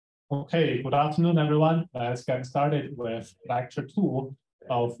Okay, good afternoon, everyone. Let's get started with lecture 2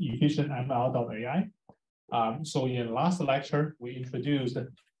 of EfficientML.ai. So in last lecture, we introduced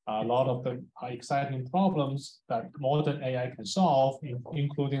a lot of the exciting problems that modern AI can solve,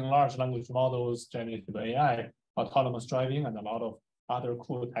 including large language models, generative AI, autonomous driving, and a lot of other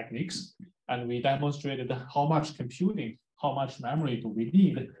cool techniques. And we demonstrated how much computing, how much memory do we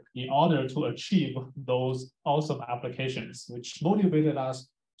need in order to achieve those awesome applications, which motivated us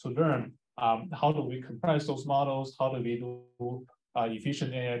to learn how do we compress those models, how do we do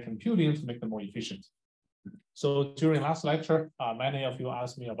efficient AI computing to make them more efficient. So during last lecture, many of you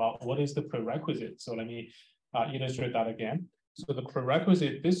asked me about what is the prerequisite. So let me illustrate that again. So the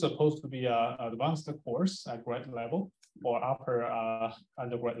prerequisite is supposed to be an advanced course at grade level or upper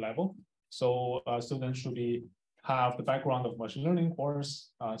undergrad level. So students should have the background of machine learning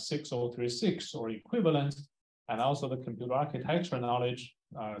course 6036 or equivalent, and also the computer architecture knowledge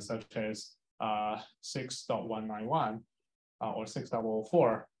such as 6.191 or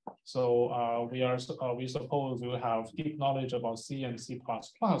 6.04. So we suppose you have deep knowledge about C and C++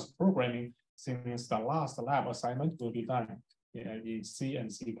 programming, since the last lab assignment will be done in C and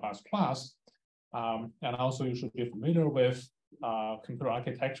C++. And also you should be familiar with computer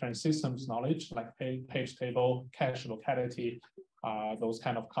architecture and systems knowledge, like page table, cache locality, those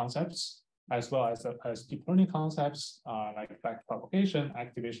kind of concepts, as well as deep learning concepts like back propagation,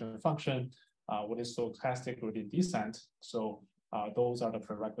 activation function, what is stochastic gradient descent. So those are the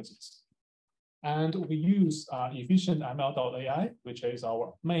prerequisites. And we use EfficientML.ai, which is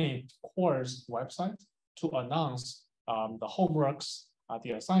our main course website, to announce the homeworks,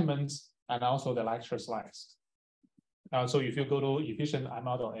 the assignments, and also the lecture slides. So if you go to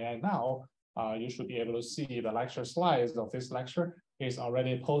EfficientML.ai now, you should be able to see the lecture slides of this lecture is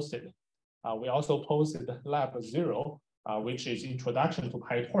already posted. We also posted Lab 0, which is Introduction to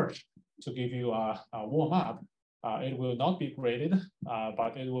PyTorch, to give you a warm-up. It will not be graded,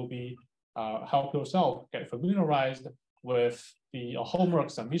 but it will be help yourself get familiarized with the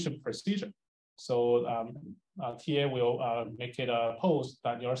homework submission procedure. So TA will make it a post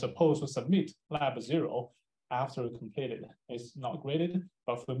that you're supposed to submit Lab 0 after you complete it. It's not graded,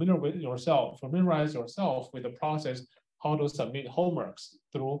 but familiarize yourself with the process, how to submit homeworks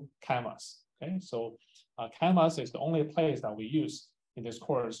through Canvas. Okay, so Canvas is the only place that we use in this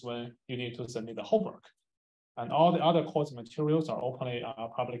course when you need to submit the homework. And all the other course materials are openly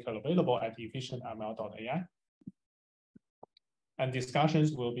publicly available at EfficientML.ai. And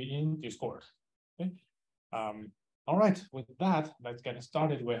discussions will be in Discord. Okay. All right, with that, let's get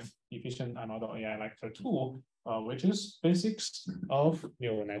started with EfficientML.ai lecture 2, which is basics of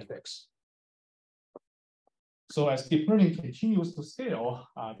neural networks. So as deep learning continues to scale,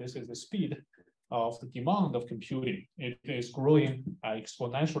 this is the speed of the demand of computing. It is growing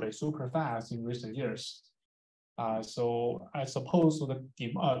exponentially super fast in recent years. So I suppose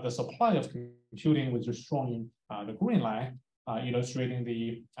the supply of computing, which is shown in the green line, illustrating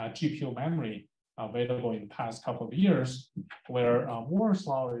the GPU memory available in the past couple of years, where Moore's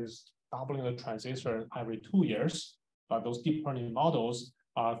law is doubling the transistor every 2 years, but those deep learning models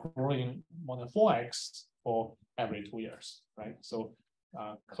are growing more than 4x for every 2 years, right? So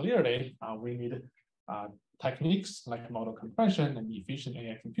clearly, we need techniques like model compression and efficient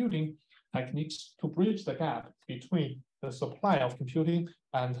AI computing techniques to bridge the gap between the supply of computing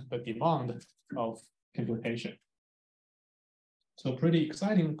and the demand of computation. So pretty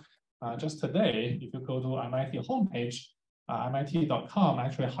exciting. Just today, if you go to MIT homepage, MIT.com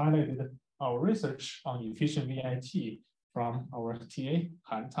actually highlighted our research on efficient VIT from our TA,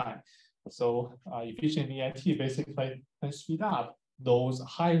 Han Tai. So efficient VIT basically can speed up those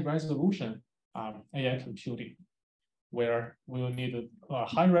high resolution AI computing, where we will need a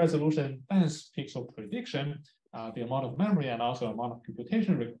high resolution dense pixel prediction. The amount of memory and also amount of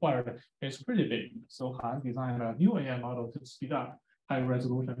computation required is pretty big. So Han designed a new AI model to speed up high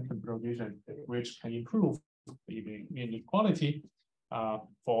resolution computer vision, which can improve the image quality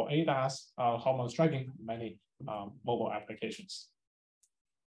for ADAS, autonomous driving, many mobile applications.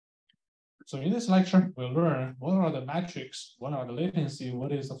 So in this lecture, we'll learn what are the metrics, what are the latency,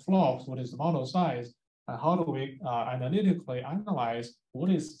 what is the flops, what is the model size, and how do we analytically analyze what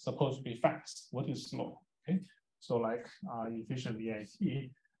is supposed to be fast, what is slow, okay? So like efficient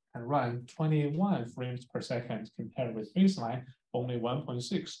VIT can run 21 frames per second compared with baseline, only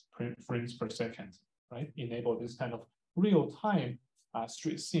 1.6 frames per second, right? Enable this kind of real-time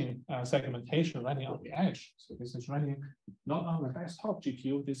street scene segmentation running on the edge. So this is running not on the desktop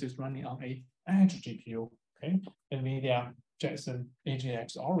GPU, this is running on a edge GPU, okay? NVIDIA Jetson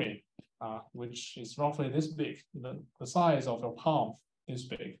AGX Orin, which is roughly this big, the size of your palm is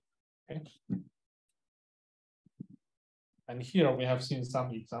big. Okay. And here we have seen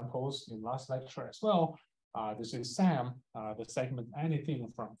some examples in last lecture as well. This is Sam, the segment anything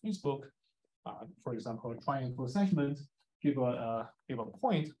from Facebook. For example, trying to segment, give a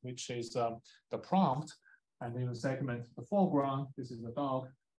point, which is the prompt, and then segment the foreground. This is the dog.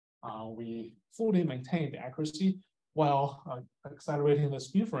 We fully maintain the accuracy while accelerating the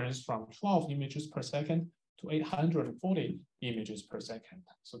inference from 12 images per second to 840 images per second.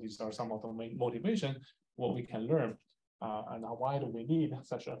 So these are some of the main motivation, what we can learn. And why do we need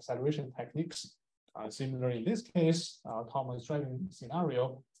such acceleration techniques? Similar in this case, autonomous driving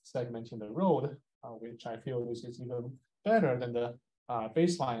scenario, segmenting the road, which I feel this is even better than the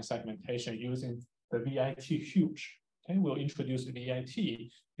baseline segmentation using the VIT huge. Okay, we'll introduce VIT,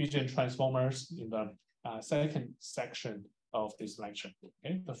 vision transformers, in the second section of this lecture.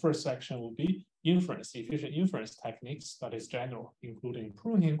 Okay, the first section will be inference, efficient inference techniques, that is general, including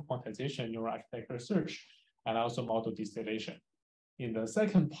pruning, quantization, neural architecture search, and also model distillation. In the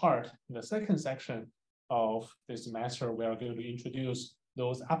second part, in the second section of this semester, we are going to introduce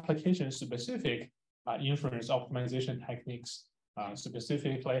those application-specific inference optimization techniques,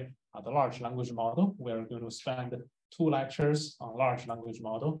 specifically the large language model. We are going to spend 2 lectures on large language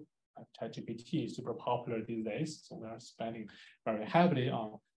model. ChatGPT is super popular these days, so we are spending very heavily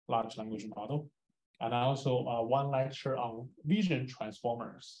on large language model. And also 1 lecture on vision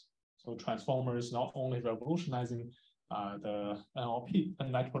transformers. So transformers not only revolutionizing the NLP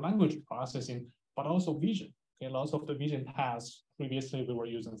and natural language processing, but also vision. Okay, lots of the vision tasks previously we were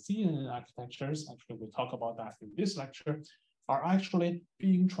using CNN architectures. Actually, we'll talk about that in this lecture. Are actually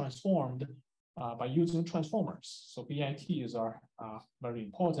being transformed by using transformers. So VITs are very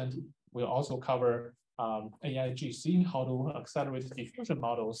important. We'll also cover AIGC, how to accelerate diffusion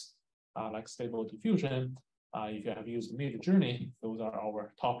models like stable diffusion. If you have used Mid-Journey, those are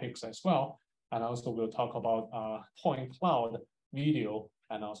our topics as well. And also we'll talk about point cloud video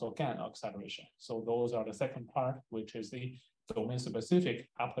and also GAN acceleration. So those are the second part, which is the domain-specific,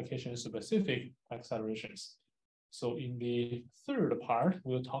 application-specific accelerations. So in the third part,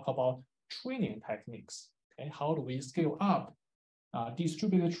 we'll talk about training techniques. Okay, how do we scale up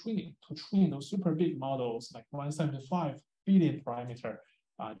distributed training to train those super big models like 175 billion parameter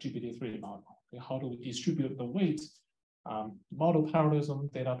GPT-3 model? Okay, how do we distribute the weights, model parallelism,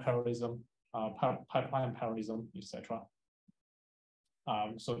 data parallelism, pipeline parallelism, etc.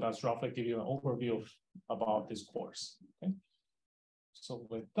 So that's roughly give you an overview about this course. Okay. So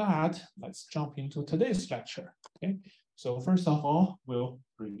with that, let's jump into today's lecture. Okay. So first of all, we'll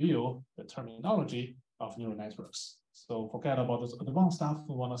review the terminology of neural networks. So forget about this advanced stuff.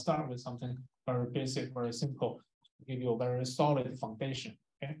 We want to start with something very basic, very simple, to give you a very solid foundation.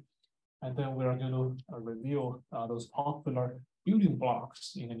 Okay. And then we are going to review those popular building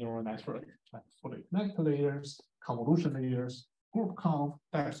blocks in a neural network, like fully connected layers, convolution layers, group count,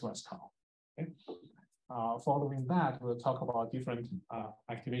 depth-wise count. Okay. Following that, we'll talk about different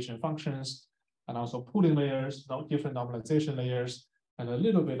activation functions and also pooling layers, different normalization layers, and a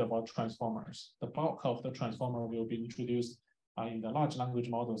little bit about transformers. The bulk of the transformer will be introduced in the large language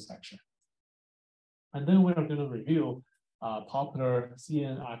model section. And then we are going to review popular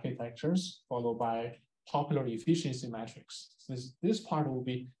CNN architectures, followed by popular efficiency metrics. This part will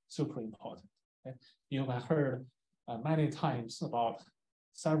be super important. Okay? You have heard many times about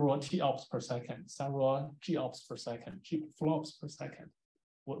several TOPS per second, several GOPS per second, G flops per second.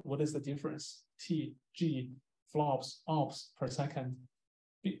 What is the difference? T, G, flops, OPS per second,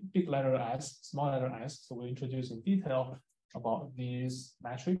 big letter S, small letter s. So we introduce in detail about these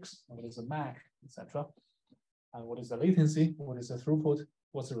metrics, what is the MAC, etc. And what is the latency, what is the throughput,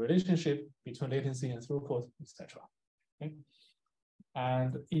 what's the relationship between latency and throughput, etc. Okay.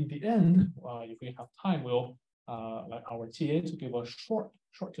 And in the end, if we have time, we'll like our TA to give a short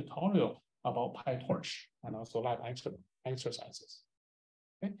tutorial about PyTorch and also lab exercises.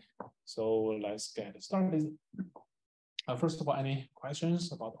 Okay, so let's get started. First of all, any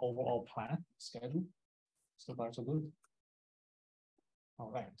questions about overall plan schedule? So far, so good.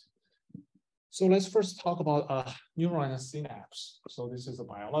 All right. So let's first talk about neuron synapse. So this is a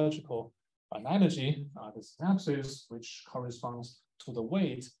biological analogy. The synapses, which corresponds to the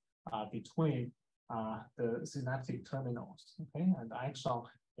weight between the synaptic terminals. Okay, and the axon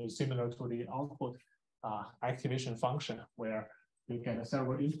is similar to the output activation function, where you get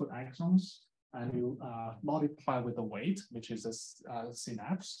several input axons and you multiply with the weight, which is a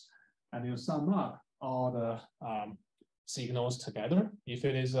synapse, and you sum up all the signals together. If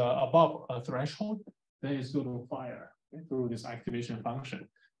it is above a threshold, then it's going to fire through this activation function.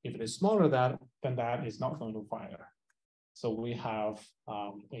 If it is smaller than that, it's not going to fire. So we have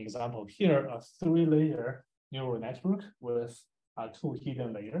an example here, a 3-layer neural network with 2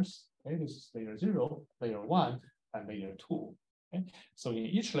 hidden layers. Okay, this is layer 0, layer 1, and layer 2. Okay, so in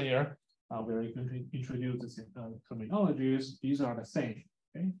each layer, we're going to introduce terminologies. These are the same.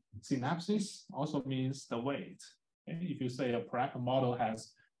 Okay, synapses also means the weight. Okay? If you say a model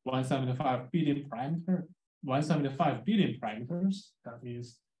has 175 billion parameters, that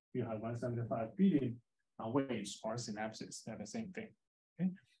means you have 175 billion weights or synapses. They're the same thing.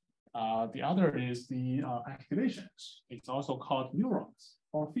 Okay? The other is the activations. It's also called neurons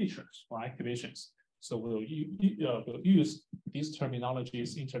or features or activations. So we'll use these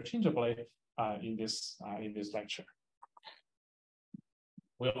terminologies interchangeably in this lecture.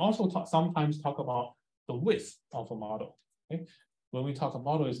 We'll also sometimes talk about the width of a model. Okay? When we talk a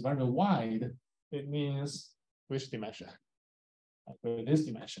model is very wide, it means which dimension? This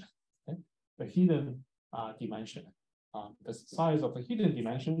dimension. Okay? The hidden dimension. The size of the hidden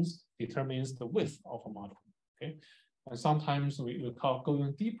dimensions determines the width of a model. Okay, and sometimes we call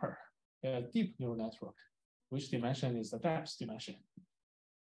going deeper, deep neural network. Which dimension is the depth dimension?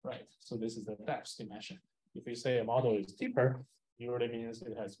 Right. So this is the depth dimension. If we say a model is deeper, it really means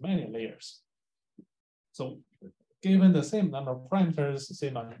it has many layers. So, given the same number of parameters,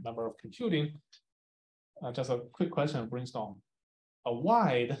 same number of computing, just a quick question: brainstorm. A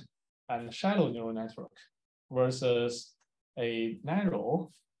wide and shallow neural network versus a narrow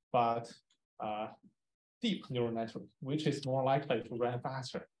but deep neural network, which is more likely to run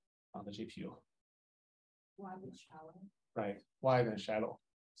faster on the GPU? Wide and shallow. Right, wide and shallow.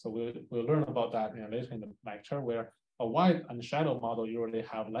 So we'll learn about that later in the lecture, where a wide and shallow model usually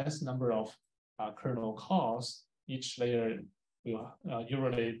have less number of kernel calls. Each layer will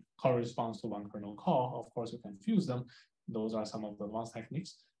usually corresponds to one kernel call. Of course, you can fuse them. Those are some of the advanced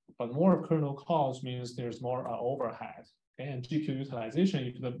techniques. But more kernel calls means there's more overhead. Okay? And GPU utilization,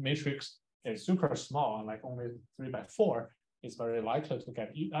 if the matrix is super small, like only 3×4, it's very likely to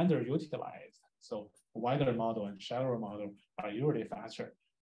get underutilized. So a wider model and shallower model are usually faster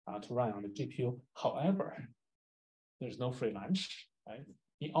to run on the GPU. However, there's no free lunch, right?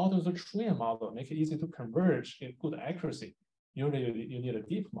 In order to train a model, make it easy to converge in good accuracy, usually you need a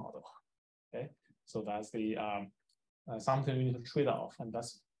deep model. Okay, so that's the something you need to trade off, and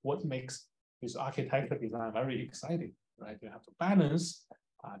that's what makes this architecture design very exciting, right? You have to balance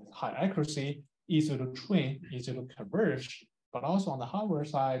high accuracy, easy to train, easy to converge, but also on the hardware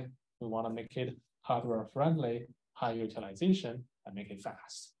side, we want to make it hardware friendly, high utilization, and make it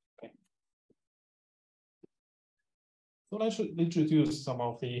fast. Okay. So let's introduce some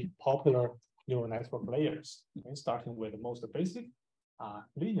of the popular neural network layers, okay, starting with the most basic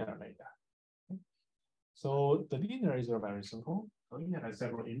linear layer. Okay. So the linear is very simple. So linear has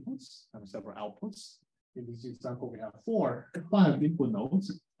several inputs and several outputs. In this example, we have 5 input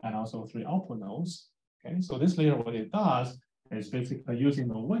nodes and also 3 output nodes. Okay, so this layer, what it does is basically using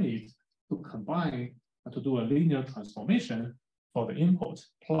the weight to combine to do a linear transformation for the input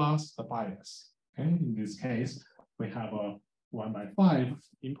plus the bias. Okay, in this case, we have a 1/5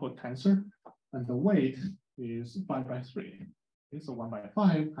 input tensor, and the weight is 5/3. Okay, so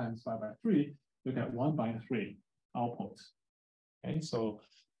 1/5 times 5/3, you get 1/3 output. Okay, so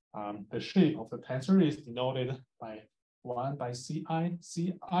the shape of the tensor is denoted by 1/Ci,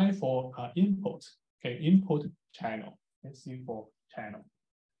 Ci for input, okay, input channel, okay, C for channel.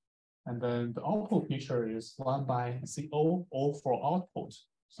 And then the output feature is 1/Co, O for output.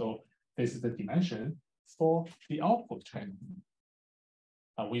 So this is the dimension for the output channel.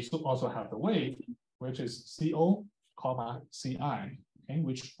 We also have the weight, which is Co, Ci, okay,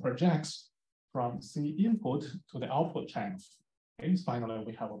 which projects from C input to the output channel. Okay, finally,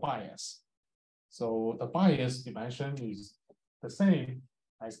 we have a bias. So the bias dimension is the same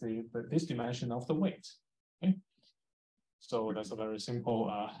as this dimension of the weight. Okay, so that's a very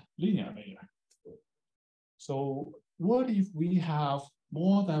simple linear layer. So what if we have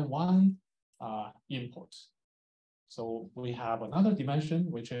more than one input? So we have another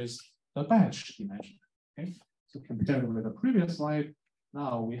dimension, which is the batch dimension. Okay, so compared with the previous slide,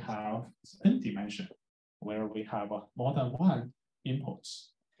 now we have n dimension, where we have more than one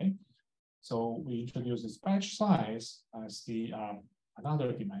inputs. Okay, so we introduce this batch size as the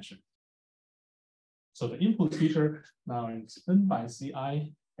another dimension. So the input feature now is n/Ci,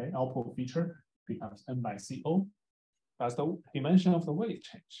 okay, output feature becomes n/Co. Does the dimension of the weight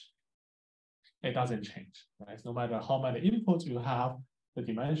change? It doesn't change, right? No matter how many inputs you have, the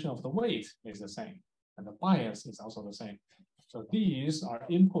dimension of the weight is the same, and the bias is also the same. So these are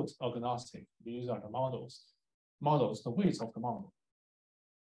input agnostic. These are the models, the weights of the model.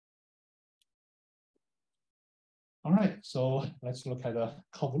 All right, so let's look at the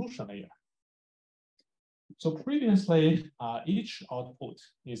convolution layer. So previously, each output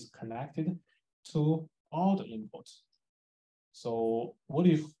is connected to all the inputs. So what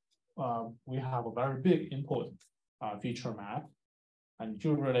if we have a very big input feature map, and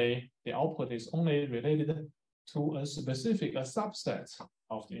usually the output is only related to a specific subset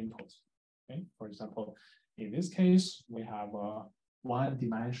of the input. Okay, for example, in this case, we have a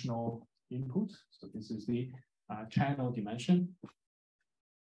one-dimensional input. So this is the channel dimension.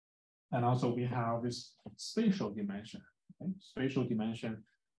 And also we have this spatial dimension, okay? Spatial dimension,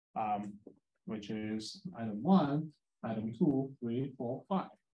 which is item 1, item 2, 3, 4, 5.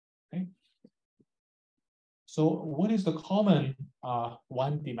 Okay. So what is the common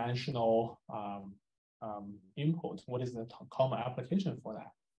one-dimensional input? What is the common application for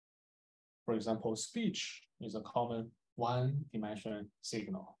that? For example, speech is a common one-dimension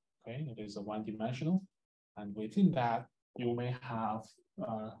signal. Okay, it is a one-dimensional, and within that you may have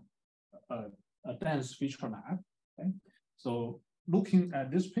a dense feature map. Okay, so looking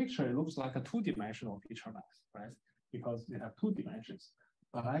at this picture, it looks like a two-dimensional feature map, right? Because you have two dimensions,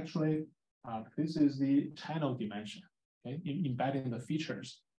 but actually this is the channel dimension, okay, embedding the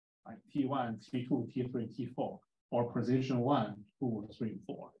features like T1, T2, T3, T4, or position 1, 2, 3,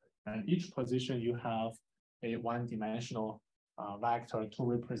 4. And each position you have a one-dimensional vector to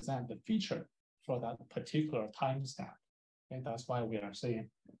represent the feature for that particular time step. And that's why we are saying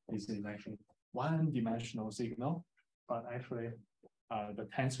this is actually one-dimensional signal, but actually the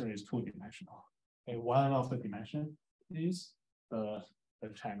tensor is two-dimensional. Okay, one of the dimension is the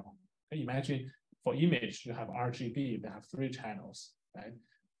channel. Okay, imagine for image you have RGB, they have 3 channels, right?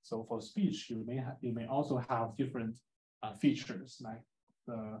 So for speech, you may also have different features like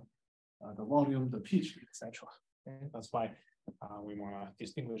the volume, the pitch, etc. Okay, that's why we want to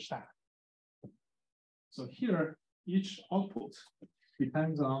distinguish that. So here, each output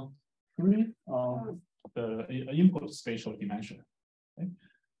depends on 3 of the input spatial dimension. Okay?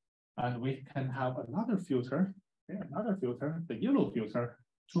 And we can have another filter, okay, the yellow filter,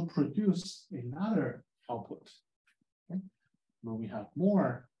 to produce another output. Okay? When we have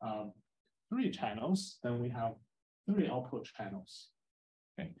more 3 channels, then we have 3 output channels.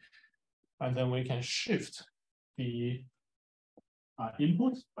 Okay? And then we can shift the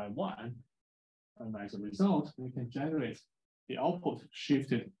input by 1. And as a result, we can generate the output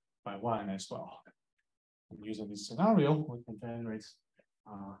shifted by 1 as well. And using this scenario, we can generate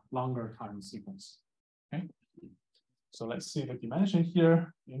longer time sequence. Okay. So let's see the dimension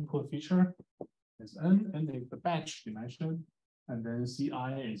here. Input feature is N, and the batch dimension, and then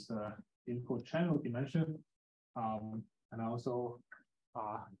CI is the input channel dimension, and also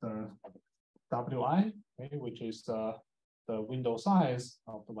the WI, okay, which is the window size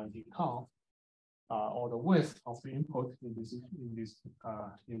of the 1D count, or the width of the input in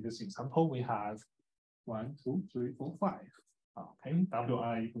this example. We have 1, 2, 3, 4, 5. Okay,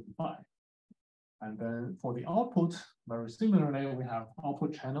 WI equal to 5. And then for the output, very similarly, we have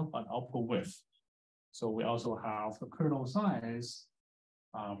output channel and output width. So we also have the kernel size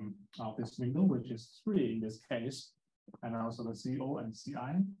of this window, which is 3 in this case, and also the CO and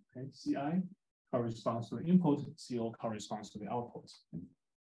CI. Okay, CI corresponds to the input, CO corresponds to the output.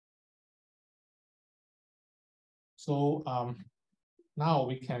 So now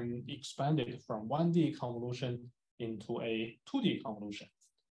we can expand it from 1D convolution into a 2D convolution.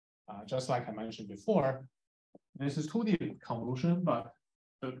 Just like I mentioned before, this is 2D convolution, but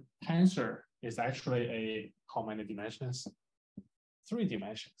the tensor is actually how many dimensions? 3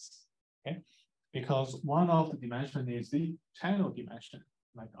 dimensions, okay? Because one of the dimension is the channel dimension,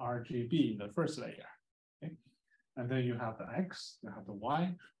 like RGB in the first layer, okay? And then you have the X, you have the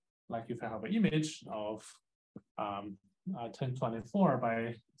Y, like if you have an image of 1024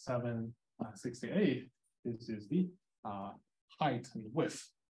 by 768, this is the height and width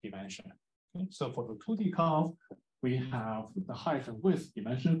dimension. Okay? So for the 2D conv, we have the height and width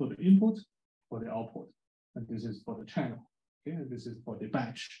dimension for the input, for the output, and this is for the channel. Okay, and this is for the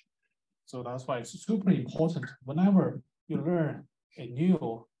batch. So that's why it's super important. Whenever you learn a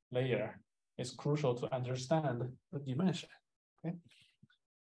new layer, it's crucial to understand the dimension. Okay.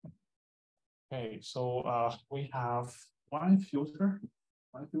 Okay, so we have one filter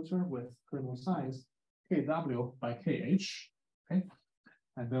with kernel size kW by kh. Okay.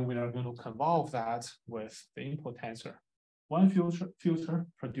 And then we are going to convolve that with the input tensor. One filter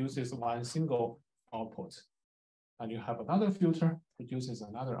produces one single output, and you have another filter produces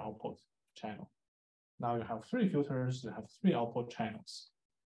another output channel. Now you have 3 filters, you have 3 output channels.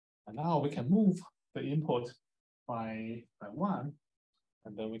 And now we can move the input by 1,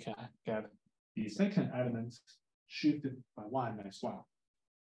 and then we can get the second element shifted by 1 as well.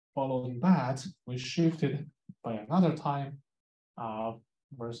 Following that, we shifted by another time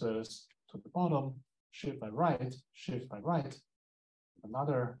versus to the bottom, shift by right, shift by right.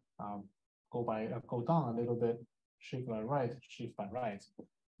 Another go down a little bit, shift by right, shift by right.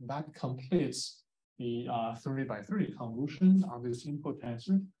 That completes the 3 by 3 convolution on this input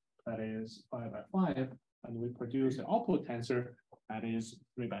tensor that is 5 by 5, and we produce the output tensor that is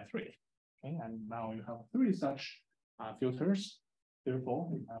 3 by 3. Okay, and now you have 3 such filters. Therefore,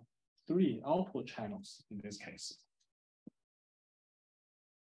 we have 3 output channels in this case.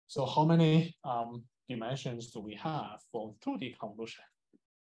 So how many dimensions do we have for 2D convolution?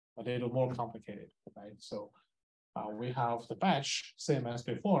 A little more complicated, right? So we have the batch, same as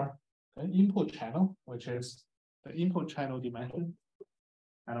before, the input channel, which is the input channel dimension,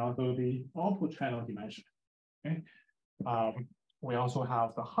 and also the output channel dimension. Okay. We also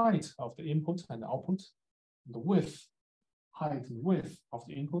have the height of the input and the output, the width, height and width of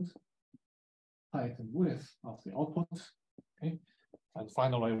the input, height and width of the output. Okay. And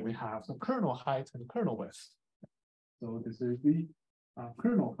finally, we have the kernel height and kernel width. So this is the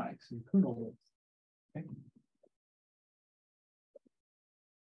kernel height and kernel width. Okay.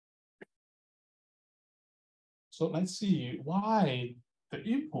 So let's see why the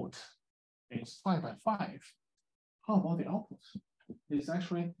input is 5 by 5. How about the output? It's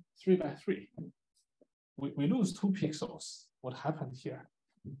actually 3 by 3. We lose 2 pixels. What happened here?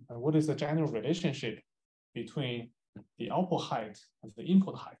 And what is the general relationship between the output height and the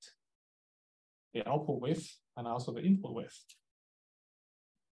input height? The output width and also the input width.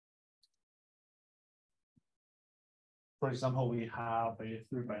 For example, we have a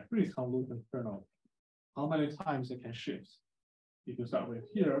 3 by 3 convolution kernel. How many times it can shift? If you start with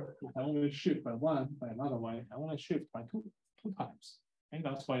here, you can only shift by 1, by another one, you can only shift by two times. And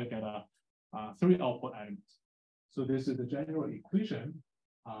that's why you get a 3 output elements. So this is the general equation.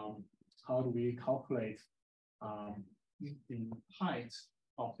 How do we calculate the height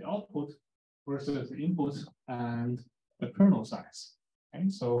of the output versus the input and the kernel size?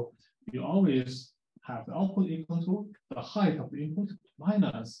 And so you always have the output equal to the height of the input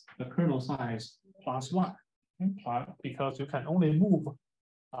minus the kernel size plus 1. Okay? Because you can only move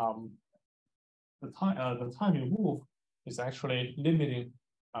the time you move is actually limiting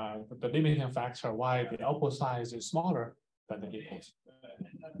the limiting factor why the output size is smaller than the input.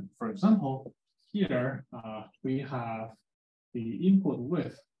 For example, here we have the input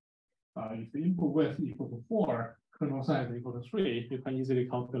width. If the input width equal to 4, kernel size equal to 3, you can easily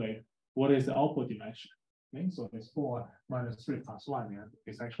calculate what is the output dimension. Okay, so it's 4 minus 3 plus 1, and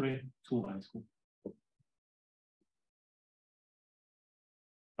it's actually 2 by 2.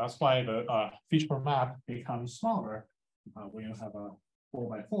 That's why the feature map becomes smaller when you have a 4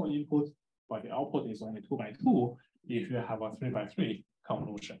 by 4 input, but the output is only 2 by 2 if you have a 3 by 3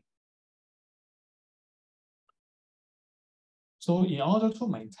 convolution. So in order to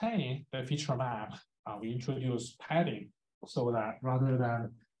maintain the feature map, we introduce padding so that rather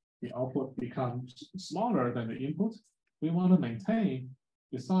than the output becomes smaller than the input, we want to maintain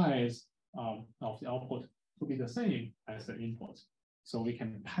the size of the output to be the same as the input. So we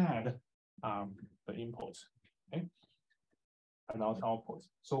can pad the input, okay, and not output.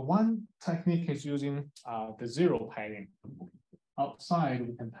 So one technique is using the 0 padding. Outside,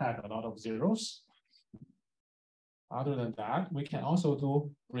 we can pad a lot of zeros. Other than that, we can also do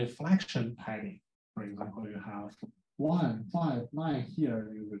reflection padding. For example, you have 1, 5, 9 here,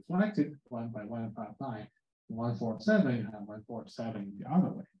 you reflect it 1 by 1, 5, 9. 1, 4, 7, you have 1, 4, 7 the other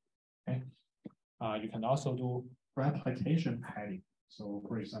way. Okay. You can also do replication padding. So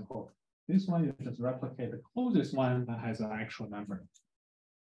for example, this one you just replicate the closest one that has an actual number.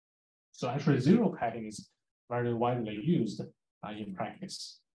 So actually 0 padding is very widely used in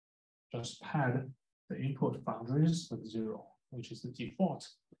practice. Just pad the input boundaries with 0, which is the default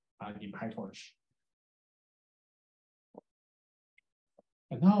in PyTorch.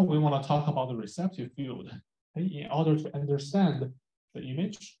 And now we want to talk about the receptive field. In order to understand the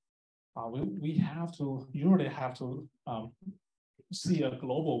image, we usually have to see a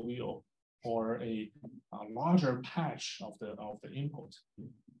global view or a larger patch of the input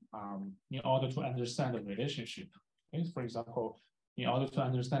in order to understand the relationship. Okay? For example, in order to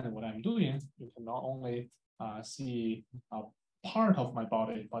understand what I'm doing, you can not only see a part of my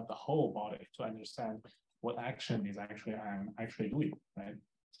body, but the whole body to understand what action is I'm actually doing, right?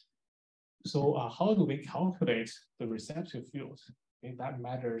 So how do we calculate the receptive field? Okay, that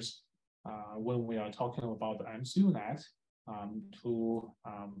matters when we are talking about the MCUNet to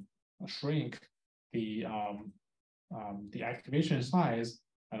shrink the activation size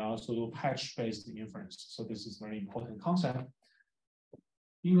and also do patch-based inference. So this is very important concept.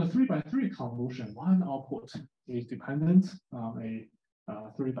 In a 3x3 convolution, one output is dependent on a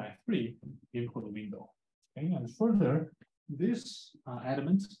 3x3 input window. Okay, and further, this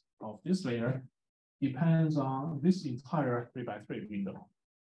element of this layer depends on this entire 3x3 window.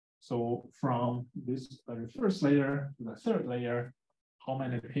 So from this very first layer to the third layer, how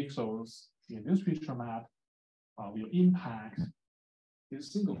many pixels in this feature map will impact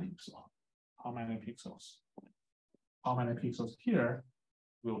this single pixel? How many pixels? How many pixels here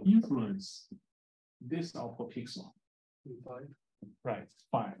will influence this output pixel? 5. Right,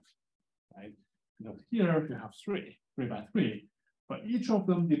 5. Right. Because here you have 3x3, but each of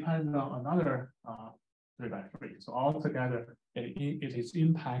them depends on another 3x3. So altogether, it is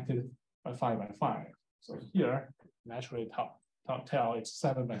impacted by 5x5. So here, naturally tell it's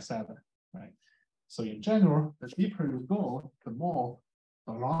 7x7, right? So in general, the deeper you go,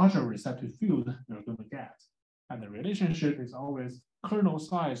 the larger receptive field you're going to get. And the relationship is always kernel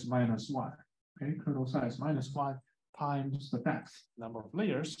size minus 1. Okay, kernel size minus 1 times the depth, number of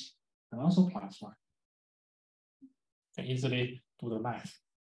layers, and also plus 1. Can easily do the math.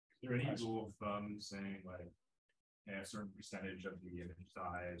 Is there any rule of thumb saying like a certain percentage of the image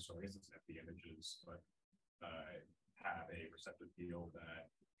size, or I guess it's the images, but have a receptive field that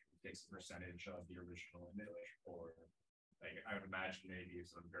takes a percentage of the original image? Or like I would imagine maybe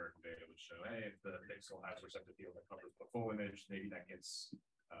some empirical data would show, hey, if the pixel has a receptive field that covers the full image, maybe that gets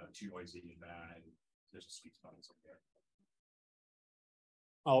too noisy and bad. There's a sweet spot somewhere.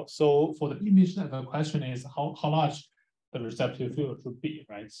 Oh, so for the image, the question is how large the receptive field should be,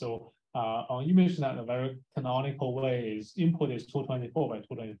 right? So on ImageNet, a very canonical way is input is 224 by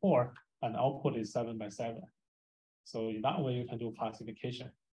 224 and output is 7 by 7. So in that way, you can do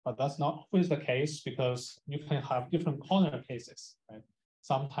classification. But that's not always the case because you can have different corner cases, right?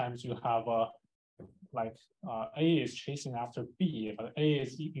 Sometimes you have A is chasing after B, but A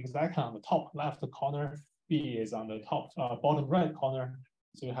is exactly on the top left corner, B is on the top bottom right corner.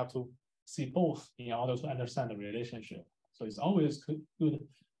 So you have to see both in order to understand the relationship. So it's always good.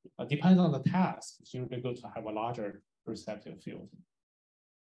 Depends on the task. It's usually good to have a larger receptive field.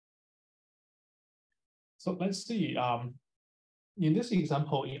 So let's see. In this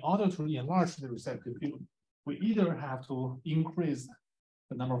example, in order to enlarge the receptive field, we either have to increase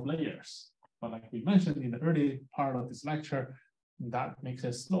the number of layers, but like we mentioned in the early part of this lecture, that makes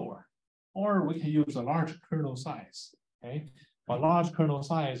it slower. Or we can use a large kernel size. Okay, but large kernel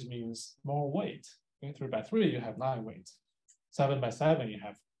size means more weight. In 3x3, you have 9 weights. 7 by 7, you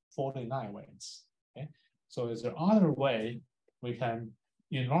have 49 weights. Okay, so is there other way we can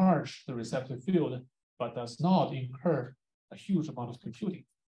enlarge the receptive field, but does not incur a huge amount of computing?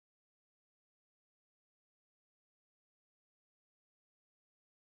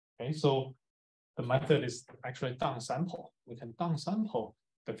 Okay, so the method is actually downsample. We can downsample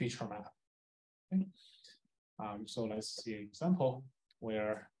the feature map. Okay. So let's see an example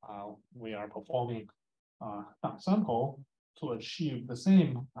where we are performing downsample to achieve the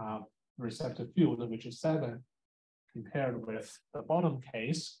same receptive field, which is 7, compared with the bottom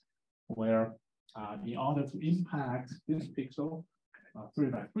case, where in order to impact this pixel,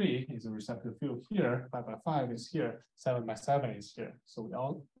 3x3 is a receptive field here, 5x5 is here, 7x7 is here. So we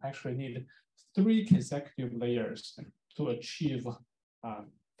all actually need 3 consecutive layers to achieve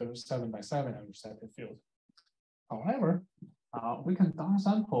the 7x7 receptive field. However, we can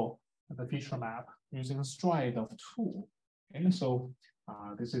downsample the feature map using a stride of 2. And so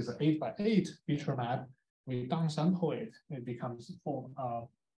this is an 8x8 feature map. We downsample it, it becomes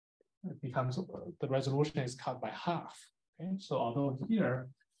the resolution is cut by half. Okay, so although here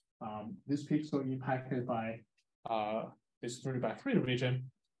this pixel impacted by this 3x3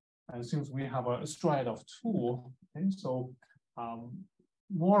 region, and since we have a stride of 2, okay, so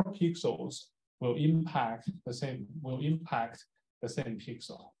more pixels will impact the same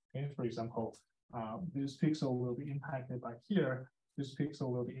pixel. Okay, for example, this pixel will be impacted by here. This pixel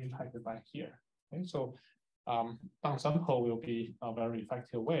will be impacted by here. Okay, so downsample will be a very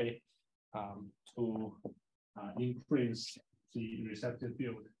effective way to increase the receptive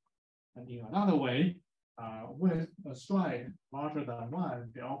field. And in another way, with a stride larger than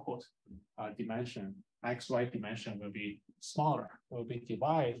 1, the output dimension, XY dimension, will be smaller, will be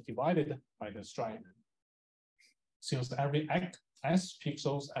divided by the stride. Since every S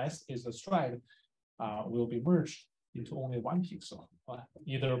pixels, S is a stride, will be merged into only 1 pixel,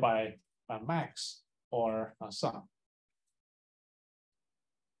 either by max or sum.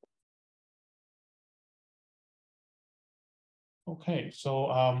 Okay,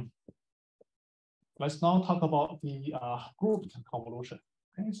 so let's now talk about the grouped convolution.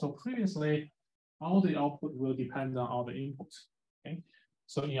 Okay, so previously, all the output will depend on all the input. Okay,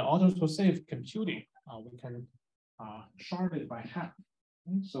 so in order to save computing, we can shard it by half.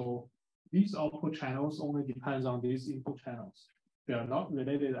 Okay? So these output channels only depends on these input channels. They are not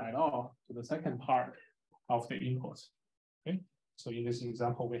related at all to the second part of the input. Okay, so in this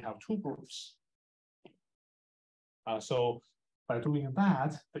example, we have two groups. So by doing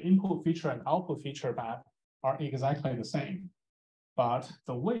that, the input feature and output feature map are exactly the same, but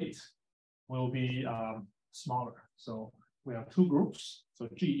the weight will be smaller. So we have two groups, so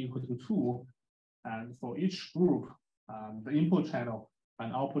G equal to 2, and for each group, the input channel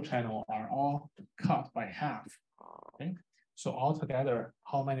and output channel are all cut by half. Okay, so altogether,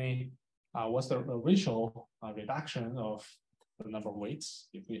 how many? What's the ratio reduction of the number of weights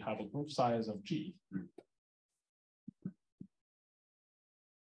if we have a group size of G?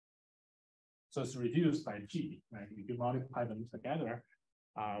 So it's reduced by G. Right? If you multiply them together,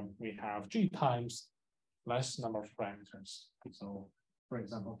 we have G times less number of parameters. So for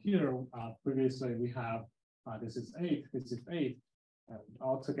example, here, previously we have, this is 8, this is 8, and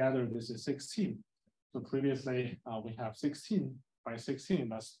altogether this is 16. So previously we have 16 by 16,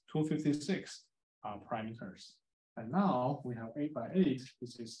 that's 256 parameters. And now we have 8 by 8,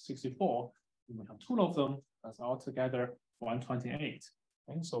 this is 64. And we have two of them, that's altogether 128.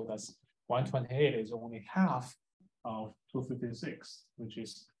 Okay, so that's 128 is only half of 256, which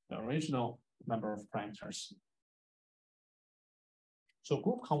is the original number of parameters. So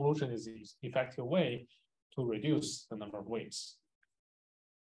group convolution is the effective way to reduce the number of weights.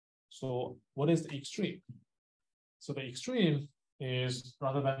 So what is the extreme? So the extreme is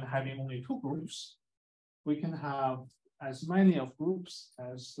rather than having only two groups, we can have as many of groups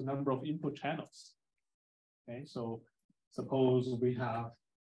as the number of input channels. Okay, so suppose we have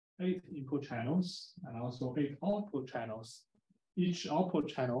 8 input channels and also 8 output channels. Each output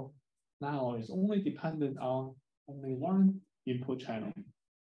channel now is only dependent on only one input channel.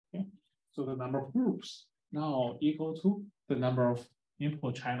 Okay, so the number of groups now equal to the number of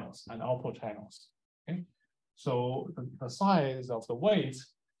input channels and output channels. Okay, so the size of the weight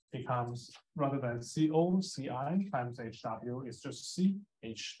becomes, rather than CO CI times HW, it's just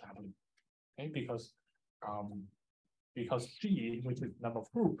CHW. Okay, because G, which is number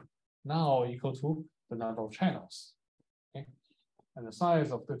of group, now equal to the number of channels. Okay, and the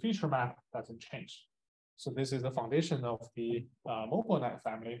size of the feature map doesn't change. So this is the foundation of the mobile net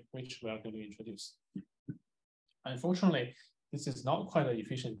family, which we are going to introduce. Unfortunately, this is not quite an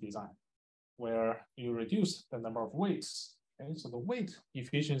efficient design, where you reduce the number of weights. Okay, so the weight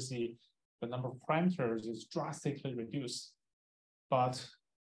efficiency, the number of parameters is drastically reduced, but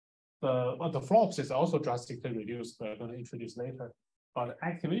the flops is also drastically reduced. We're going to introduce later, but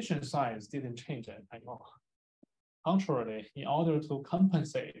activation size didn't change at all. Contrarily, in order to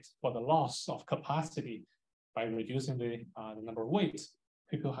compensate for the loss of capacity by reducing the number of weights,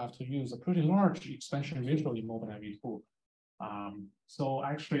 people have to use a pretty large expansion ratio in mobile V2. So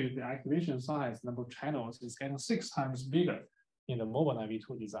actually, the activation size, number of channels, is getting 6 times bigger in the mobile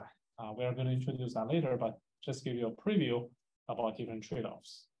V2 design. We are going to introduce that later, but just give you a preview about different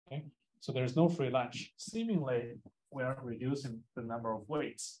trade-offs. Okay, so there's no free lunch. Seemingly, we are reducing the number of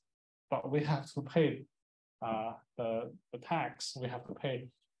weights, but we have to pay the tax. We have to pay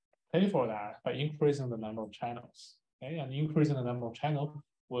for that by increasing the number of channels. Okay, and increasing the number of channels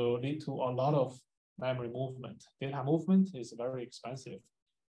will lead to a lot of memory movement. Data movement is very expensive.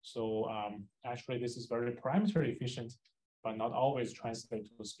 So actually, this is very parameter efficient, but not always translate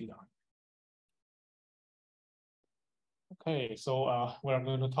to speed up. Okay, so we're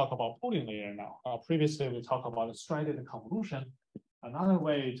going to talk about pooling layer now. Previously, we talked about strided convolution. Another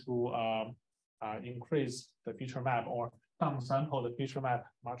way to increase the feature map or downsample the feature map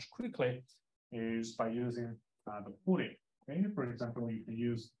much quickly is by using the pooling. Okay, for example, you can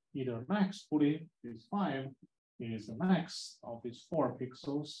use either max pooling is 5 is the max of these 4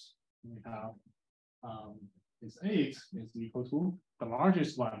 pixels. We have this 8 is equal to the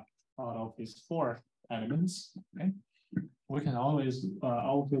largest one out of these 4 elements. Okay, we can always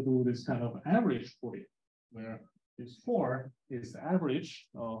also do this kind of average pooling, where this 4 is the average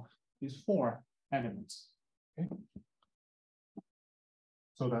of these 4 elements. Okay,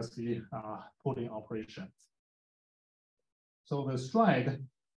 so that's the pooling operation. So the stride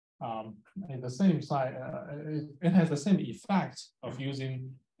in the same side, it has the same effect of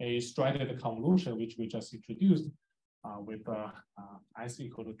using a strided convolution, which we just introduced with S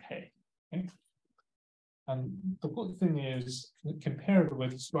equal to K. Okay? And the good thing is, compared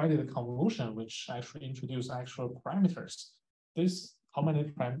with strided convolution, which actually introduce actual parameters, this, how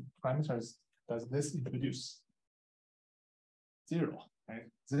many parameters does this introduce? 0. right?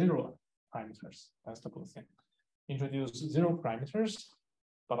 0 parameters. That's the good thing. Introduce 0 parameters,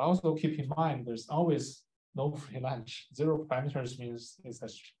 but also keep in mind there's always no free lunch. 0 parameters means it's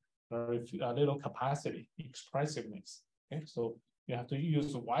a little capacity, expressiveness. Okay, so you have to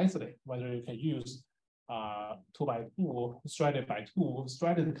use wisely whether you can use 2 by 2, threaded by 2,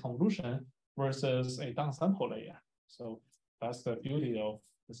 threaded convolution versus a downsample layer. So that's the beauty of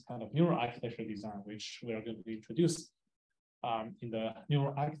this kind of neural architecture design, which we are going to introduce in the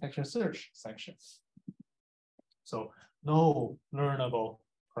neural architecture search section. So no learnable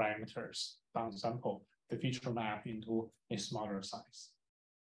parameters downsample the feature map into a smaller size.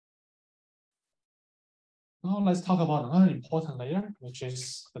 Now let's talk about another important layer, which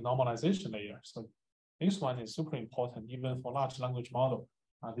is the normalization layer. So this one is super important, even for large language model.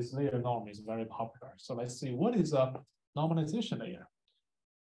 This layer norm is very popular. So let's see, what is a normalization layer?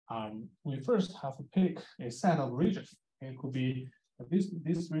 We first have to pick a set of regions. It could be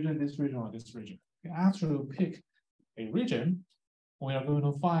this region, or this region. After you pick a region, we are going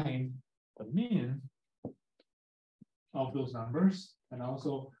to find the mean of those numbers and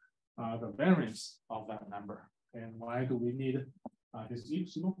also the variance of that number. And why do we need this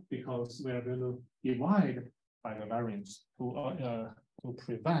epsilon? Because we are going to divide by the variance to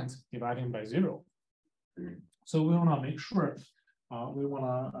prevent dividing by 0. So we want to make sure we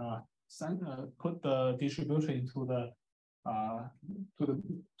want to put the distribution into the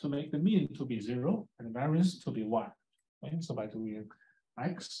to make the mean to be 0 and the variance to be 1. Okay? So by doing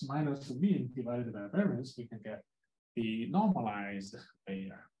x minus the mean divided by variance, we can get the normalized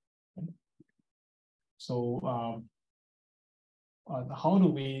layer. Okay? So how do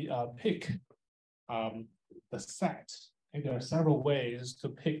we pick the set? Okay, there are several ways to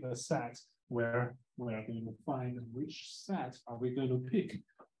pick the set where we are going to find which set are we going to pick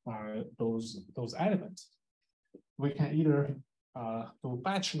those elements. We can either do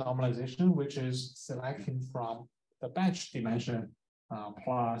batch normalization, which is selecting from the batch dimension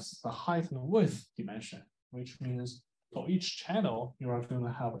plus the height and width dimension, which means for each channel, you are going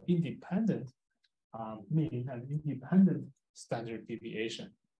to have independent mean and independent standard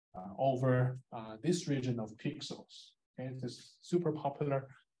deviation over this region of pixels. Okay, this is super popular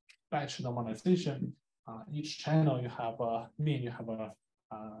batch normalization. Each channel you have a mean, you have a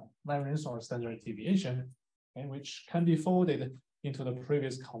variance or standard deviation, okay, which can be folded into the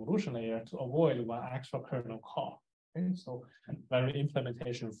previous convolution layer to avoid one extra kernel call. Okay, so very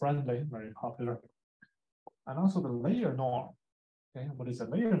implementation friendly, very popular. And also the layer norm. Okay, what is a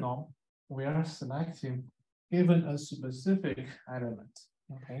layer norm? We are selecting given a specific element.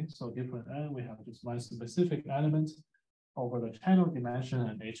 Okay, so different n, we have just one specific element over the channel dimension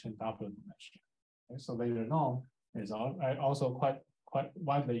and H and W dimension. Okay, so layer norm is also quite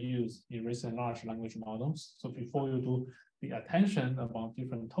widely used in recent large language models. So before you do the attention about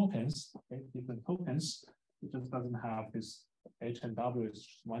different tokens, okay, it just doesn't have this H and W is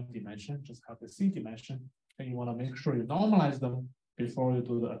just one dimension, just have the C dimension, and you want to make sure you normalize them before you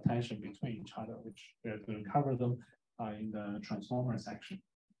do the attention between each other, which we are going to cover them in the transformer section.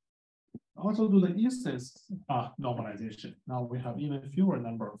 Also do the instance normalization. Now we have even fewer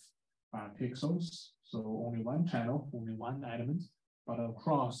number of pixels, so only one channel, only one element, but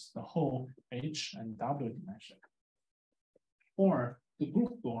across the whole H and W dimension. Or the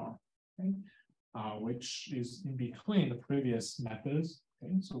group norm, okay, which is in between the previous methods.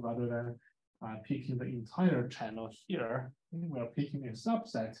 Okay, so rather than picking the entire channel here, okay, we are picking a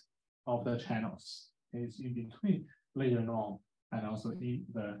subset of the channels. Okay, it's in between layer norm and also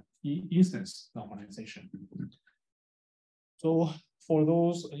the instance normalization. So for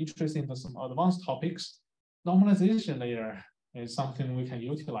those interested in some advanced topics, normalization layer is something we can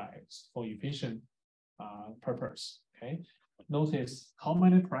utilize for efficient purpose. Okay, notice how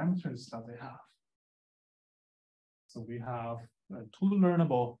many parameters does it have? So we have 2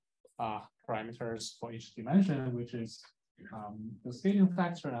 learnable parameters for each dimension, which is the scaling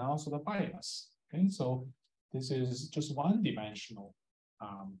factor and also the bias. Okay, so this is just one dimensional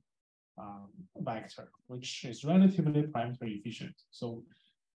vector, which is relatively parameter efficient. So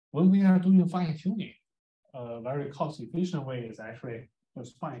when we are doing fine tuning, a very cost efficient way is actually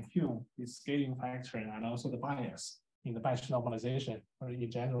just fine tune the scaling factor and also the bias in the batch normalization, or in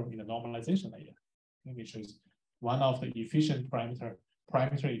general in the normalization layer, which is one of the efficient parameter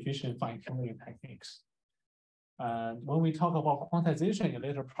efficient fine tuning techniques. And when we talk about quantization in the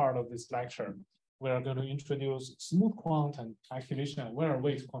later part of this lecture, we are going to introduce smooth quant and activation aware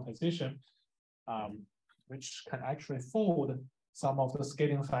weight quantization, which can actually fold some of the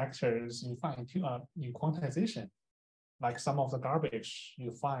scaling factors in in quantization, like some of the garbage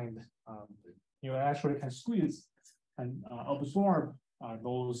you find, you actually can squeeze and absorb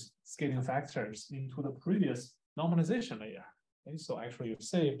those scaling factors into the previous normalization layer. Okay, so actually you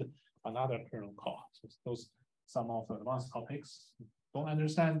saved another kernel call. So those some of the advanced topics don't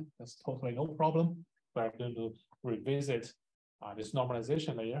understand, that's totally no problem. We're going to revisit this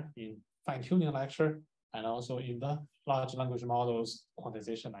normalization layer in fine-tuning lecture and also in the large language models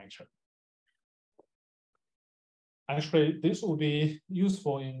quantization lecture. Actually, this will be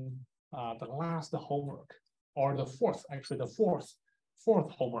useful in the last homework, or the fourth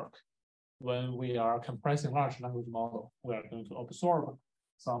homework. When we are compressing large language model, we are going to absorb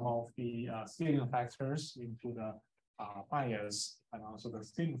some of the scaling factors into the bias and also the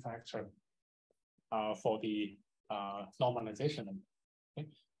scaling factor for the normalization. Okay?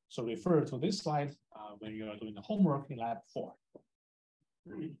 So refer to this slide when you are doing the homework in lab 4.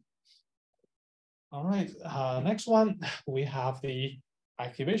 All right, next one, we have the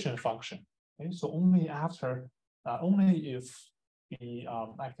activation function. Okay, so only after, only if the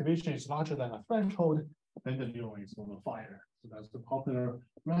activation is larger than a threshold, then the neuron is going to fire. So that's the popular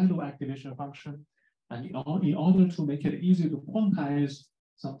random activation function. And in order to make it easy to quantize,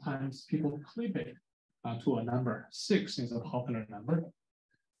 sometimes people clip it to a number. 6 is a popular number.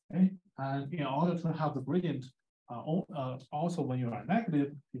 Okay, and in order to have the gradient, also when you are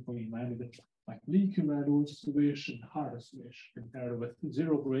negative, people imagine it like liquid value switch and hard switch compared with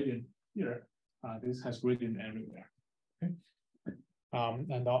 0 gradient here. This has gradient everywhere. Okay.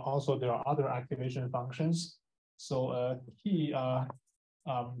 And also there are other activation functions. So key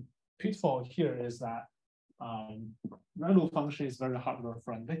pitfall here is that random function is very hardware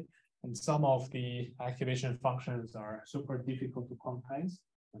friendly, and some of the activation functions are super difficult to quantize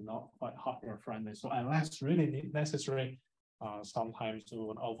and not quite hardware friendly. So unless really necessary, sometimes we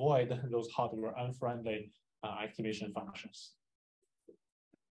will avoid those hardware unfriendly activation functions.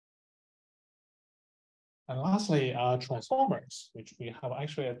 And lastly, transformers, which we have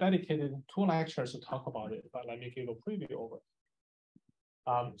actually dedicated 2 lectures to talk about it, but let me give a preview over.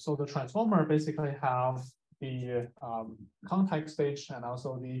 So the transformer basically have the context stage and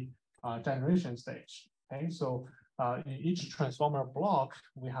also the generation stage. Okay, so in each transformer block,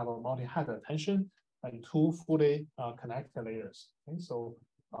 we have a multi-head attention and 2 fully connected layers. Okay, so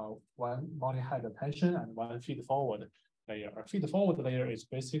one multi-head attention and 1 feed-forward layer. A feed-forward layer is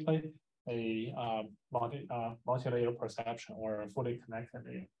basically a multi-layer perception or a fully connected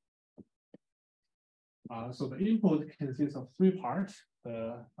layer. So the input consists of 3 parts: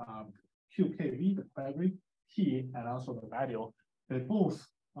 the QKV, the query, key, and also the value. They both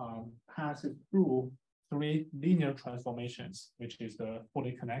pass it through 3 linear transformations, which is the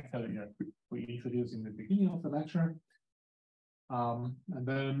fully connected layer we introduced in the beginning of the lecture. And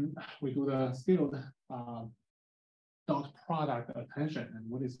then we do the scaled dot product attention. And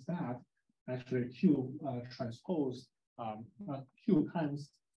what is that? Actually, Q transpose, Q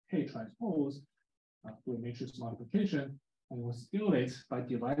times K transpose through matrix multiplication, and we'll scale it by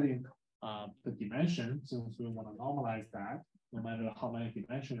dividing the dimension, since we want to normalize that. No matter how many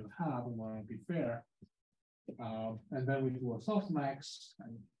dimensions you have, we want to be fair. And then we do a softmax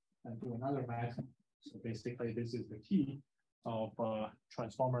and do another max. So basically, this is the key of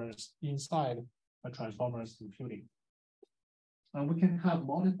transformers inside a transformers computing. And we can have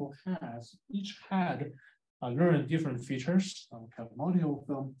multiple heads. Each head learn different features. We have multiple of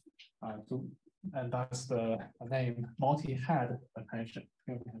them, and that's the name multi-head attention.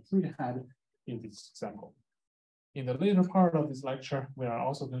 Okay, we have 3 heads in this example. In the later part of this lecture, we are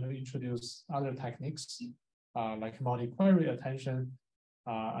also going to introduce other techniques like multi-query attention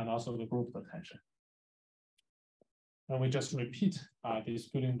and also the group attention. And we just repeat this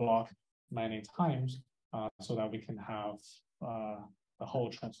building block many times so that we can have the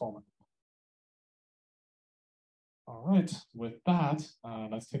whole transformer. All right, with that,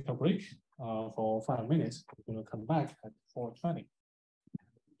 let's take a break for 5 minutes. We're going to come back at 4:20.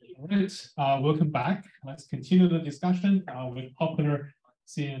 All right, welcome back. Let's continue the discussion with popular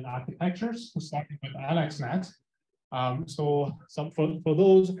CNN architectures, starting with AlexNet. So for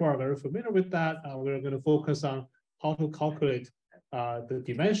those who are very familiar with that, we're going to focus on how to calculate the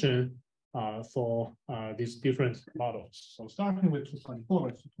dimension for these different models. So starting with 224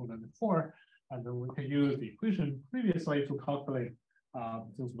 versus 294, and then we can use the equation previously to calculate,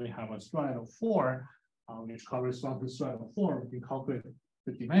 since we have a stride of 4, which corresponds to stride of 4, we can calculate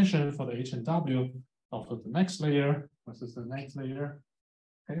the dimension for the H and W of the next layer versus the next layer,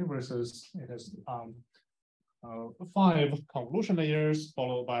 okay, versus it has 5 convolution layers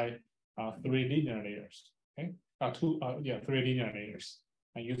followed by 3 linear layers, okay, 3 linear layers.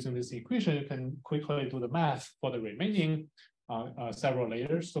 And using this equation, you can quickly do the math for the remaining several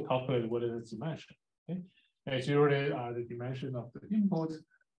layers to calculate what is its dimension. Okay? It's usually the dimension of the input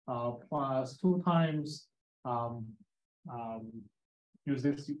plus 2 times use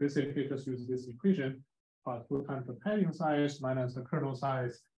this basically just use this equation plus 2 times the padding size minus the kernel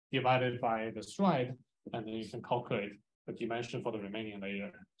size divided by the stride, and then you can calculate the dimension for the remaining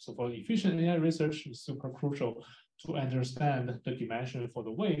layer. So for efficient AI research, it's super crucial to understand the dimension for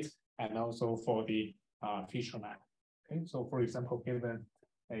the weight and also for the feature map. Okay, so for example, given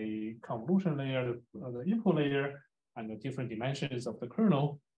a convolution layer, the input layer, and the different dimensions of the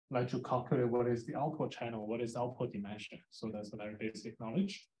kernel, like to calculate what is the output channel, what is the output dimension. So that's a very basic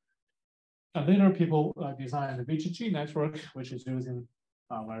knowledge. And later people designed the VGG network, which is using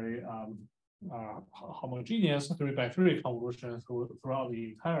very homogeneous 3x3 convolution throughout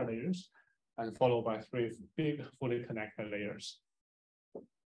the entire layers, and followed by 3 big fully connected layers.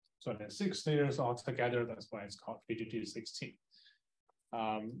 So there's 6 layers altogether. That's why it's called VGG16.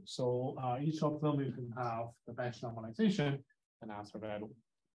 Each of them you can have the batch normalization, and after that,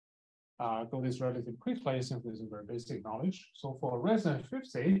 go this relatively quickly since this is very basic knowledge. So for resident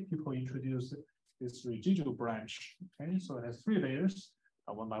 50, people introduced this residual branch. Okay, so it has 3 layers,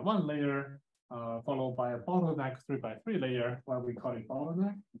 a 1x1 layer, followed by a bottleneck 3x3 layer. Why we call it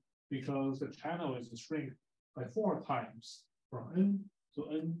bottleneck? Because the channel is shrink by 4 times from n to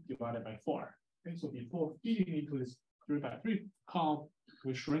n divided by 4. Okay, so before feeding into this 3x3 column,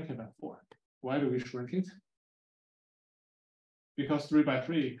 we shrink it by 4. Why do we shrink it? Because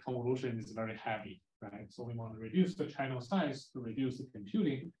 3x3 convolution is very heavy, right? So we want to reduce the channel size to reduce the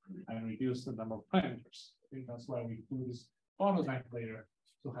computing and reduce the number of parameters. Okay, that's why we do this bottleneck layer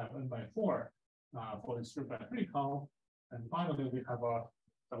to have n by 4 for this 3x3 column. And finally, we have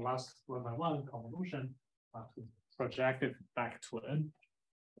the last 1x1 convolution to project it back to n.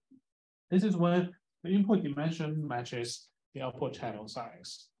 This is when the input dimension matches the output channel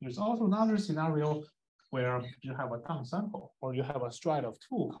size. There's also another scenario where you have a downsample or you have a stride of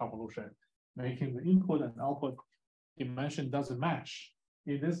 2 convolution, making the input and output dimension doesn't match.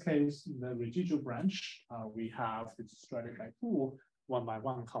 In this case, in the residual branch, we have this stride by 2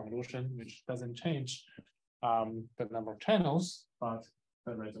 1x1 convolution, which doesn't change the number of channels, but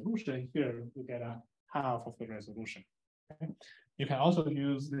the resolution here, you get a half of the resolution. Okay? You can also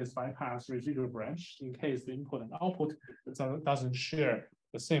use this bypass residual branch in case the input and output doesn't share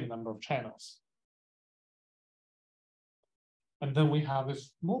the same number of channels. And then we have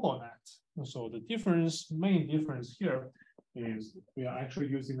this mobile net. So the main difference here is we are actually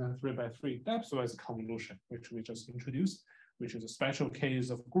using a 3x3 depth-wise convolution, which we just introduced, which is a special case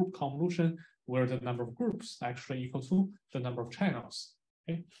of group convolution where the number of groups actually equal to the number of channels.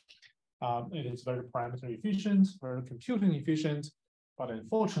 Okay? It is very parameter efficient, very computing efficient, but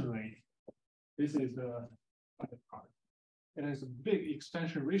unfortunately, this is the other part. It has a big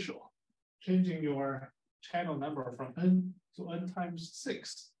expansion ratio, changing your channel number from n to n times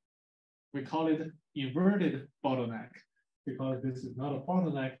 6. We call it inverted bottleneck because this is not a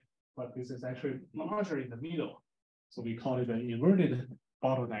bottleneck, but this is actually larger in the middle. So we call it an inverted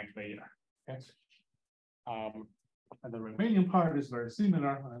bottleneck layer. Okay. And the remaining part is very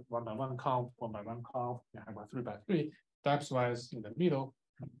similar, 1x1 count, 1x1 count, you have a 3x3, depth-wise in the middle.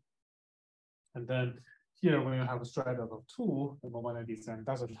 And then here, when you have a stride of 2, the mobile design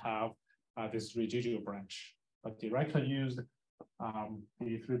doesn't have this residual branch, but directly used the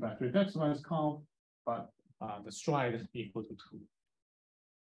 3x3 depth-wise count, but the stride equal to 2.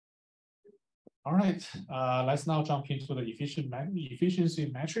 All right, let's now jump into the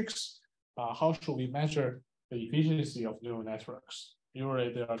efficiency metrics. How should we measure the efficiency of neural networks?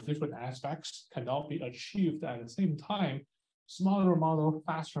 Usually, there are different aspects cannot be achieved at the same time. Smaller model,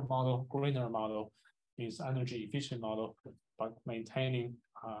 faster model, greener model is energy efficient model, but maintaining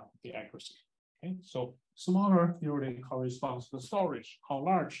the accuracy. Okay, so smaller usually corresponds to storage. How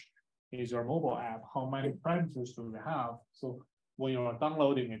large is your mobile app? How many parameters do we have? So when you are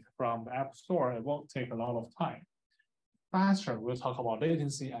downloading it from the App Store, it won't take a lot of time. Faster, we'll talk about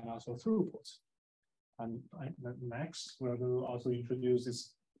latency and also throughput. And next, we're going to also introduce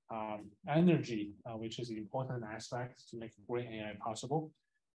this energy, which is an important aspect to make green AI possible.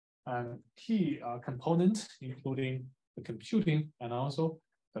 And key components, including the computing and also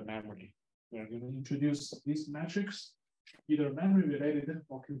the memory. We're going to introduce these metrics, either memory related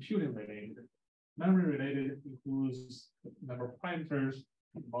or computing related. Memory related includes the number of parameters,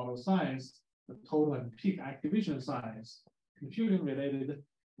 model size, the total and peak activation size. Computing related,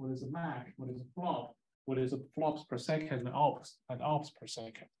 what is a MAC, what is a flop, what is a flops per second and ops per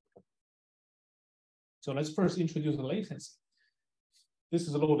second. So let's first introduce the latency. This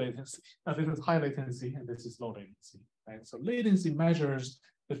is low latency, this is high latency, and this is low latency. Right? So latency measures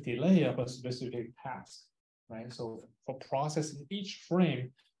the delay of a specific task. right? So for processing each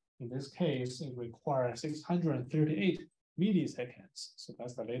frame, in this case, it requires 638 milliseconds. So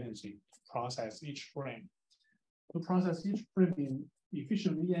that's the latency to process each frame. To process each frame in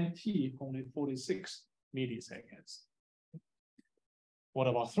EfficientML.ai, only 46 milliseconds. What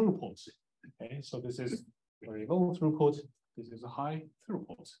about throughput? Okay, so this is very low throughput. This is a high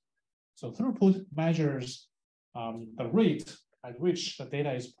throughput. So throughput measures the rate at which the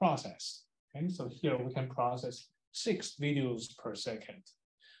data is processed. Okay, so here we can process 6 videos per second,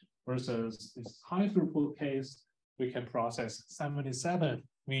 versus this high throughput case, we can process 77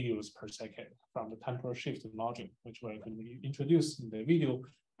 videos per second from the temporal shift logic, which we're going to introduce in the video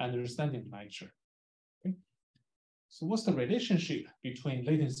understanding lecture. Okay. So what's the relationship between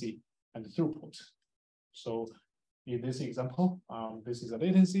latency and throughput? So in this example, this is a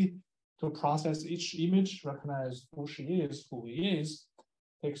latency to process each image, recognize who she is, who he is,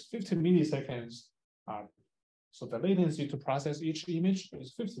 takes 50 milliseconds. So the latency to process each image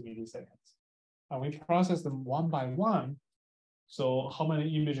is 50 milliseconds. And we process them one by one. So how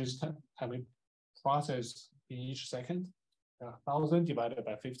many images can we process in each second? 1,000 divided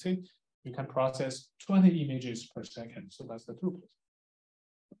by 50. You can process 20 images per second. So that's the throughput.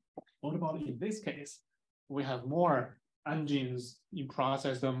 What about in this case? We have more engines, you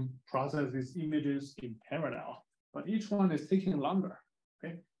process these images in parallel, but each one is taking longer.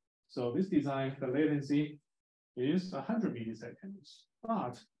 Okay. So this design, the latency is 100 milliseconds,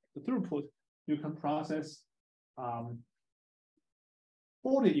 but the throughput, you can process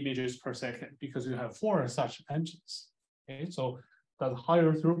 40 images per second because you have 4 such engines. Okay, so the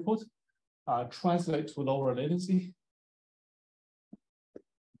higher throughput translate to lower latency,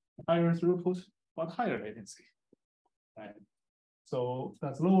 higher throughput, but higher latency. Right? So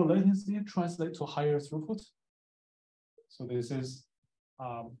that's lower latency translate to higher throughput. So this is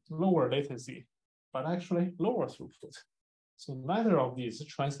lower latency, but actually lower throughput. So neither of these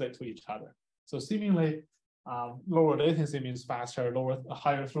translate to each other. So seemingly lower latency means faster,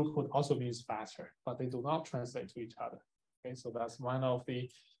 higher throughput also means faster, but they do not translate to each other. Okay, so that's one of the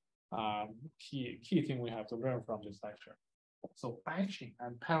key thing we have to learn from this lecture. So batching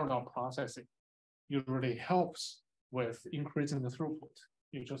and parallel processing usually helps with increasing the throughput.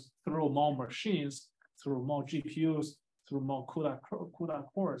 You just throw more machines, through more GPUs, through more CUDA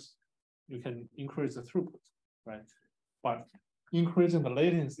cores, you can increase the throughput, right? But increasing the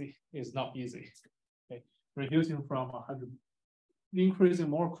latency is not easy. Okay, reducing from 100, increasing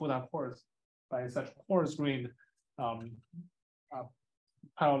more CUDA cores by such coarse-grained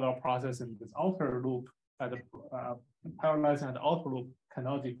parallel processing this outer loop, parallelizing and outer loop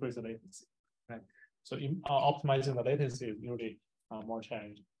cannot decrease the latency, right? So optimizing the latency is usually more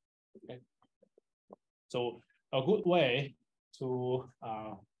challenging. Okay, so a good way to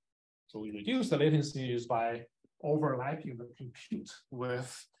reduce the latency is by overlapping the compute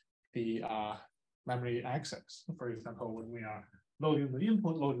with the memory access. For example, when we are loading the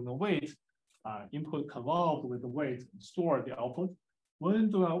input, loading the weight, input convolved with the weight, store the output.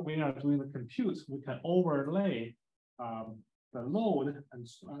 When we are doing the compute, we can overlay the load and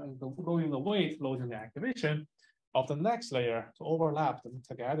loading the weight, loading the activation of the next layer to overlap them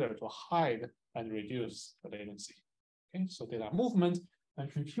together to hide and reduce the latency. Okay, so data movement and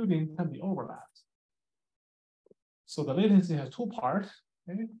computing can be overlapped. So the latency has 2 parts,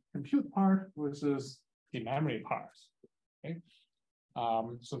 okay? Compute part versus the memory part. Okay,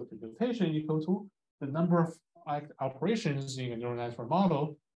 so the computation equal to the number of operations in a neural network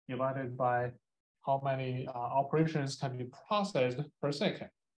model divided by how many operations can be processed per second.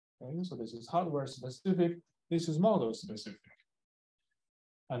 Okay, so this is hardware specific, this is model specific.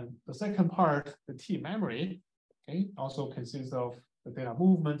 And the second part, the T memory, okay, also consists of the data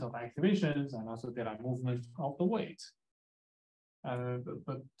movement of activations and also data movement of the weight. And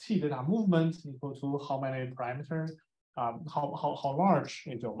the T data movement equal to how many parameters, how large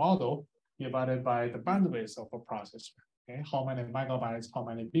is your model divided by the bandwidth of a processor. Okay, how many megabytes, how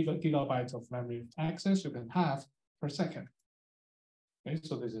many gigabytes of memory access you can have per second. Okay,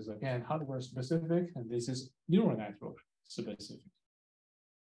 so this is again hardware specific, and this is neural network specific.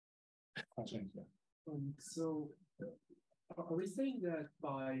 So are we saying that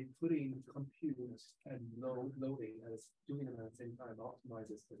by putting compute and loading as doing them at the same time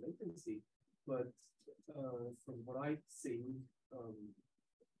optimizes the latency? But from what I see,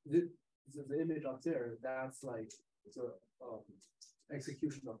 the image up there, that's like the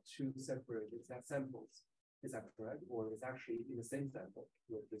execution of 2 separate exact samples. Is that correct? Or it's actually in the same sample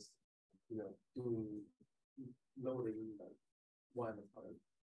with just, doing loading one part?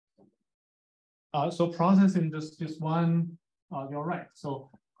 So processing this one, you're right. So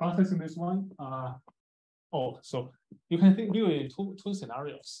processing this one, Oh, so you can think in two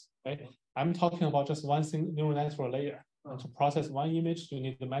scenarios. Okay, I'm talking about just one single neural network layer. And to process one image, you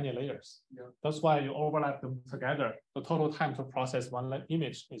need many layers. Yeah. That's why you overlap them together. The total time to process one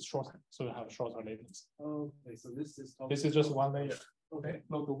image is shorter, so you have shorter latency. Okay, so this is just one layer. Okay.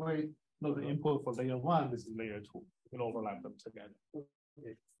 Load the weight, load the input for layer one. This is layer two. We'll overlap them together.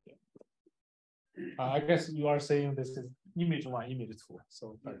 Okay. Yeah. I guess you are saying this is image one, image two,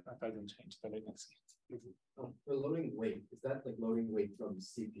 so that doesn't change the latency. For loading weight, is that like loading weight from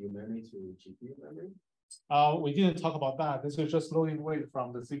CPU memory to GPU memory? We didn't talk about that. This is just loading weight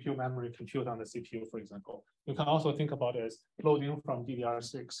from the CPU memory compute on the CPU, for example. You can also think about it as loading from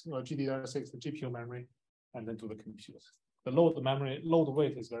DDR6 or GDDR6 to GPU memory, and then do the compute. The load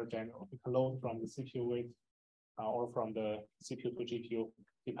weight is very general. You can load from the CPU weight or from the CPU to GPU,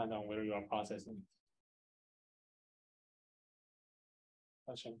 depending on where you are processing.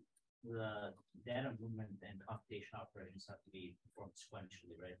 Question? The data movement and computation operations have to be performed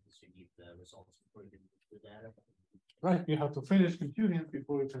sequentially, right? Because you need the results before you can move the data. Right, you have to finish computing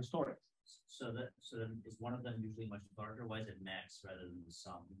before you can store it. So then is one of them usually much larger? Why is it max rather than the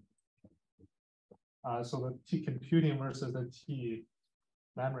sum? So the T computing versus the T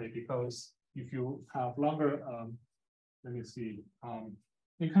memory, because if you have longer, let me see,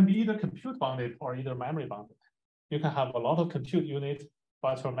 it can be either compute bounded or either memory bounded. You can have a lot of compute unit,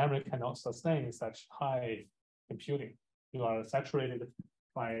 but your memory cannot sustain such high computing. You are saturated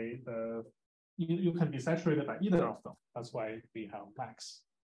by you can be saturated by either of them. That's why we have max.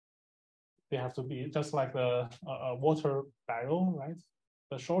 They have to be just like the water barrel, right?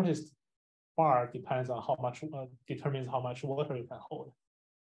 The shortest bar depends on how much, determines how much water you can hold.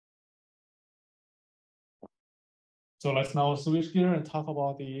 So let's now switch gear and talk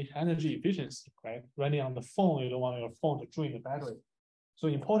about the energy efficiency, right? Running on the phone, you don't want your phone to drain the battery. So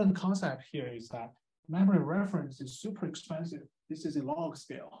important concept here is that memory reference is super expensive. This is a log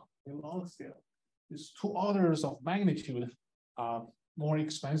scale. A log scale is 2 orders of magnitude more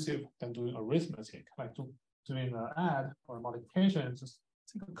expensive than doing arithmetic, like doing an add or multiplication. Just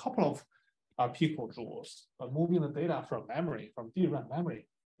take a couple of picojoules, but moving the data from memory, from DRAM memory,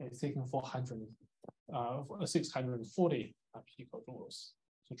 it's taking 640 picojoules.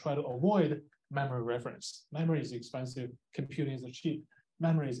 So try to avoid memory reference. Memory is expensive, computing is cheap.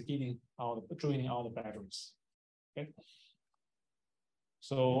 Memory is draining all the batteries. Okay.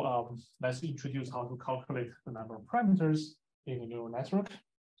 So let's introduce how to calculate the number of parameters in a neural network.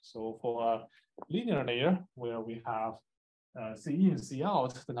 So for a linear layer where we have C in, C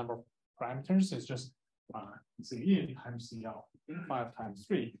out, the number of parameters is just C in times C out, 5 times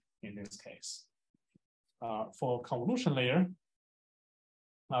 3 in this case. For convolution layer,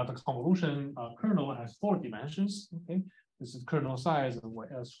 the convolution kernel has 4 dimensions. Okay, this is kernel size, and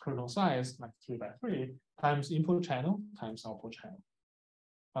as kernel size like 3 by 3 times input channel times output channel.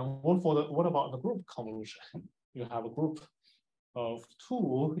 And what about the group convolution? You have a group of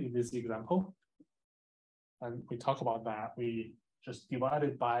 2 in this example, and we talk about that. We just divide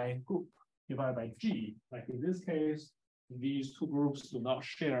it by group, divided by G. Like in this case, these 2 groups do not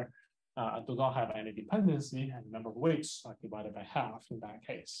share, do not have any dependency, and the number of weights are divided by half in that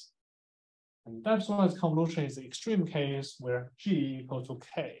case. And that's why convolution is the extreme case where G equals to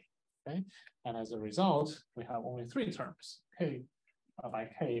K. Okay, and as a result, we have only 3 terms: K by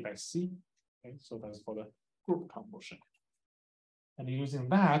K by C. Okay, so that's for the group convolution. And using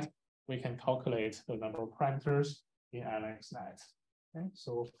that, we can calculate the number of parameters in AlexNet. Okay,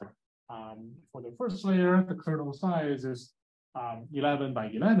 so for the first layer, the kernel size is 11 by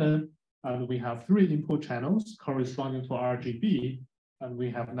 11, and we have 3 input channels corresponding to RGB, and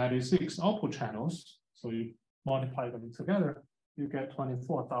we have 96 output channels. So you multiply them together, you get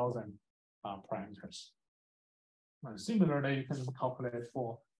 24,000 parameters. And similarly, you can calculate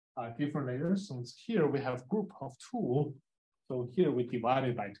for different layers. So here we have group of 2. So here we divide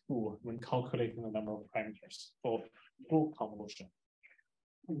it by 2 when calculating the number of parameters for group convolution.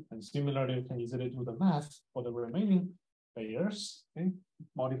 And similarly, you can easily do the math for the remaining layers, okay?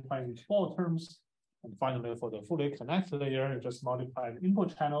 Multiplying each 4 terms. And finally, for the fully connected layer, you just multiply the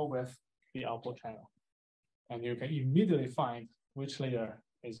input channel with the output channel. And you can immediately find which layer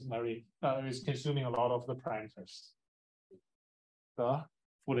is consuming a lot of the parameters. The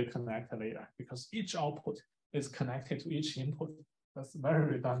fully connected layer, because each output is connected to each input. That's very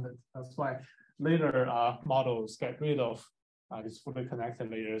redundant. That's why later models get rid of these fully connected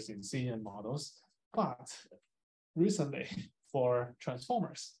layers in CNN models. But recently, for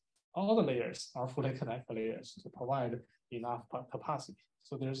transformers, all the layers are fully connected layers to provide enough capacity.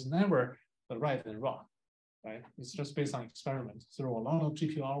 So there's never the right and wrong, right? It's just based on experiment. Through a lot of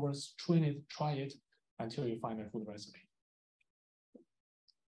GPU hours, train it, try it, until you find a food recipe.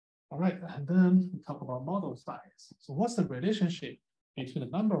 All right, and then we talk about model size. So what's the relationship between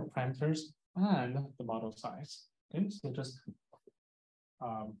the number of parameters and the model size? Okay, so just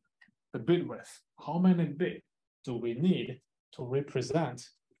the bit width. How many bits do we need to represent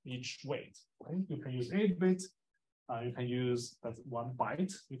each weight? Okay? You can use 8 bits. You can use that's 1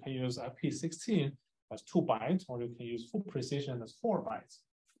 byte. You can use IP16 as 2 bytes, or you can use full precision as 4 bytes.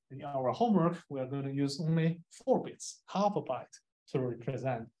 In our homework, we are going to use only 4 bits, half a byte, to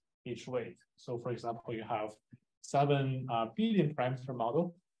represent each weight. So for example, you have 7 billion parameter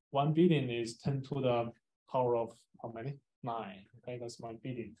model. 1 billion is 10 to the power of how many? 9. Okay, that's 1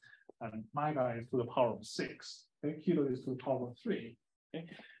 billion. And mega is to the power of 6. Okay, kilo is to the power of 3. Okay,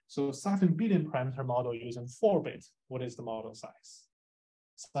 so 7 billion parameter model using 4 bits. What is the model size?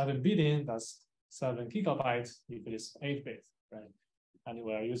 7 billion, that's 7 gigabytes if it is 8 bits, right? And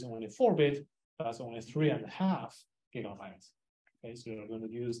we are using only 4 bits, that's only 3.5 gigabytes. Okay, so you're going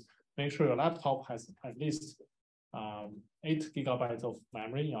to make sure your laptop has at least 8 gigabytes of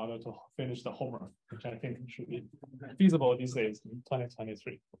memory in order to finish the homework, which I think should be feasible these days in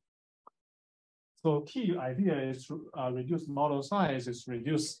 2023. So key idea is to reduce model size, is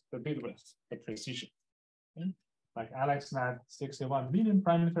reduce the bit width, the precision. Okay? Like AlexNet, 61 million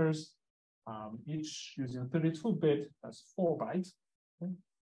parameters, each using 32-bit, that's 4 bytes. Okay?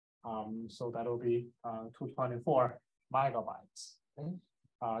 So that will be 224 megabytes. Okay?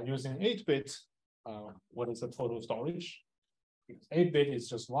 Using 8-bit, what is the total storage? 8-bit is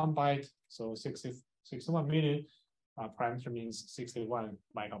just 1 byte, so 61 million parameter means 61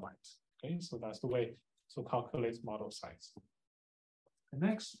 megabytes. Okay, so that's the way to calculate model size. And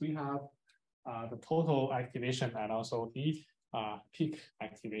next, we have the total activation and also the peak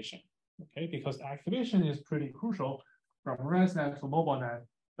activation. Okay, because activation is pretty crucial. From ResNet to MobileNet,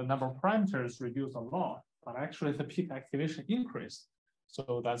 the number of parameters reduced a lot, but actually the peak activation increased.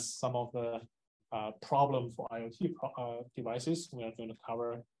 So that's some of the problem for IoT devices we are going to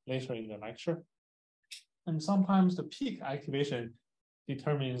cover later in the lecture. And sometimes the peak activation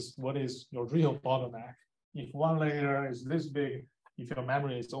determines what is your real bottleneck. If one layer is this big, if your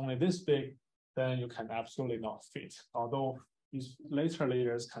memory is only this big, then you can absolutely not fit, although these later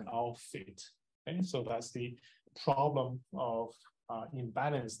layers can all fit. Okay, so that's the problem of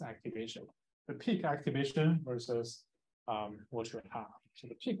imbalanced activation. The peak activation versus what you have. So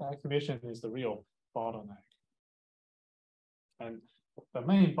the peak activation is the real bottleneck. And the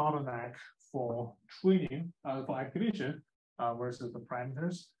main bottleneck for training, for activation versus the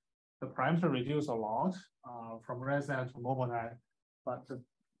parameters. The parameter reduced a lot from ResNet to MobileNet, but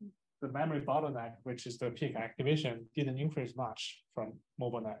the memory bottleneck, which is the peak activation, didn't increase much from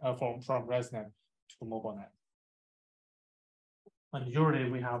MobileNet, from ResNet to MobileNet. And usually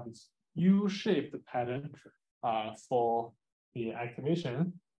we have this U-shaped pattern for the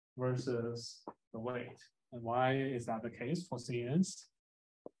activation versus the weight. And why is that the case for CNNs?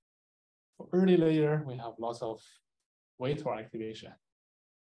 For early layer, we have lots of weight or activation,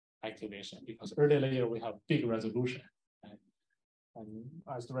 because early layer we have big resolution. Right? And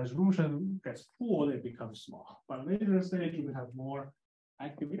as the resolution gets poor, it becomes small. But later stage, we have more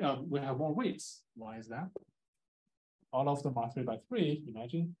activity, we have more weights. Why is that? All of them are 3 by 3,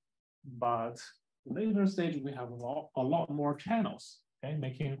 imagine. But later stage, we have a lot more channels, okay,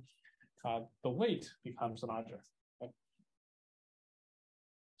 making the weight becomes larger. Okay?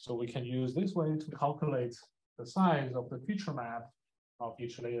 So we can use this way to calculate the size of the feature map of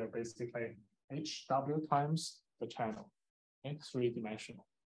each layer, basically HW times the channel, okay, 3-dimensional.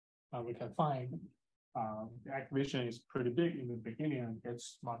 And we can find the activation is pretty big in the beginning and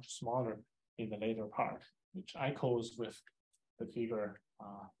gets much smaller in the later part, which echoes with the figure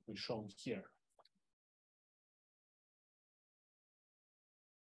we shown here.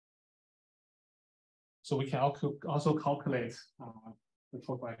 So we can also calculate the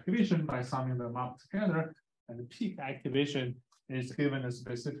total activation by summing them up together. And the peak activation is given a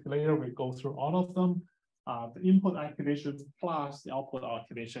specific layer. We go through all of them. The input activation plus the output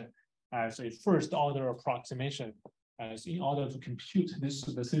activation as a first order approximation, as in order to compute this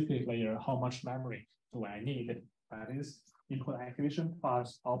specific layer, how much memory do I need? That is input activation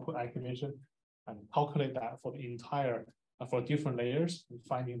plus output activation, and calculate that for the entire, for different layers, and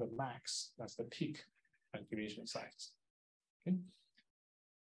finding the max, that's the peak activation size. Okay.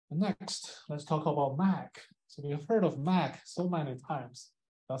 Next, let's talk about MAC. So we have heard of MAC so many times.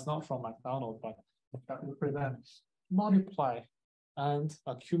 That's not from McDonald's, but that represents multiply and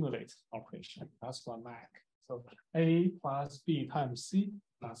accumulate operation. That's one MAC. So A plus B times C,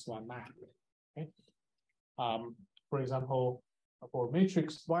 that's one MAC. Okay. For example, For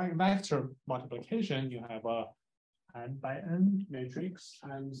matrix Y vector multiplication, you have a n by n matrix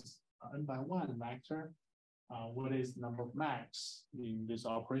times n by 1 vector. What is the number of max in this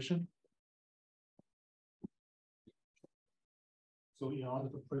operation? So in order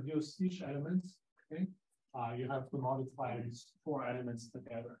to produce each element, okay, you have to multiply these 4 elements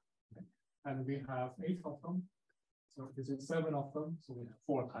together. Okay? And we have 8 of them. So this is 7 of them. So we have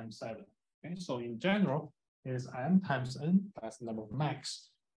 4 times 7. Okay, so in general, is m times n, that's the number of max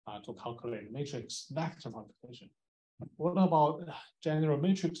to calculate matrix vector multiplication. What about general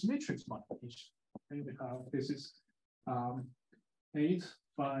matrix multiplication? Okay, we have this is 8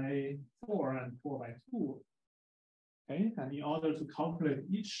 by 4 and 4 by 2. Okay, and in order to calculate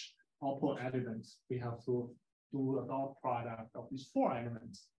each output element, we have to do a dot product of these 4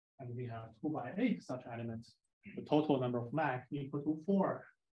 elements, and we have 2 by 8 such elements. The total number of max equal to 4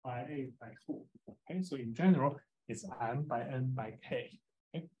 by 8 by 2. Okay, so in general, it's m by n by k.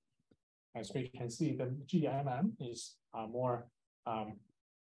 Okay, as we can see, the GMM is more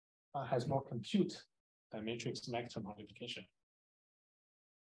has more compute than matrix vector multiplication.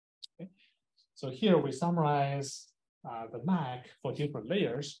 Okay, so here we summarize the MAC for different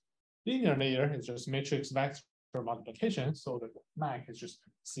layers. Linear layer is just matrix vector multiplication, so the MAC is just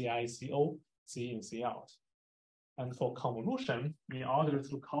CI, CO, C in, C out. And for convolution, in order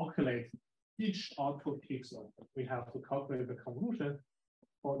to calculate each output pixel, we have to calculate the convolution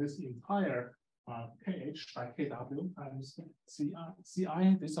for this entire KH by KW times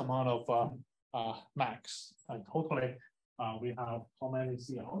CI, this amount of max. And totally, we have how many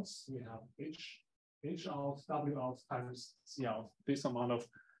C outs? We have H out, W out times C out, this amount of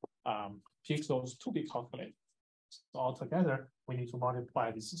pixels to be calculated. So altogether, we need to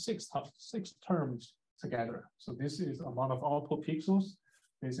multiply these six terms together. So this is the amount of output pixels.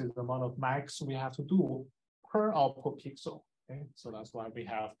 This is the amount of max we have to do per output pixel. Okay, so that's why we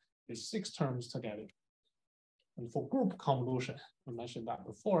have these 6 terms together. And for group convolution, we mentioned that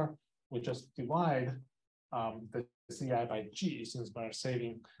before, we just divide the CI by G, since we're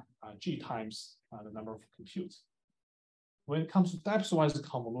saving G times the number of computes. When it comes to depth-wise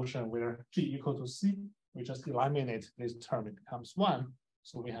convolution, where G equal to C, we just eliminate this term, it becomes 1.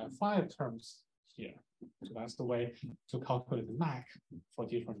 So we have 5 terms here. So that's the way to calculate the MAC for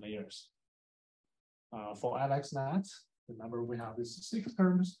different layers. For LXNet, the number we have is 6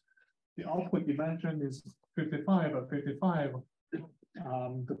 terms. The output dimension is 55 by 55.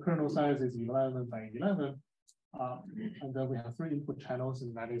 The kernel size is 11 by 11. And then we have 3 input channels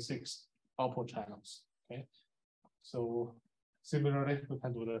and 96 output channels. Okay. So similarly, we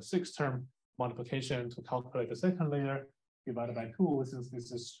can do the 6-term multiplication to calculate the second layer divided by 2, since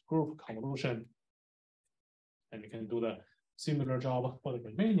this is group convolution. And you can do the similar job for the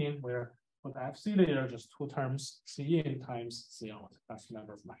remaining, where for the FC layer, just 2 terms, C in times C out. That's the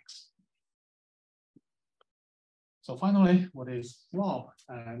number of max. So finally, what is flop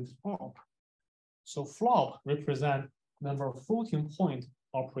and op? So flop represent number of floating point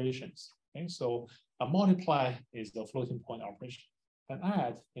operations. Okay, so a multiply is the floating point operation. An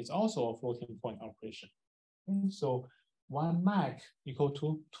add is also a floating point operation. Okay, so 1 MAC equal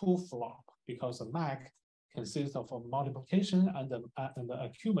to 2 flop, because a MAC consists of a multiplication and the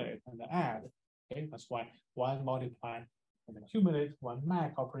accumulate and the add. Okay, that's why 1 multiply and accumulate 1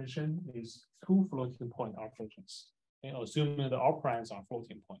 MAC operation is 2 floating point operations. Okay, assuming the operands are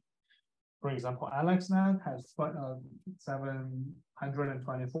floating point. For example, AlexNet has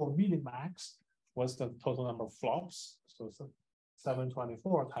 724 million max. What's the total number of flops? So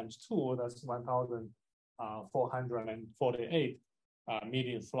 724 times 2, that's 1,448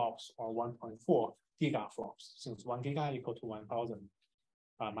 million flops, or 1.4 gigaflops, since 1 giga equal to 1,000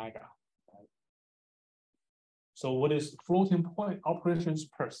 mega. Right? So what is floating point operations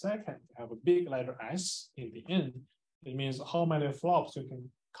per second? You have a big letter S in the end. It means how many flops you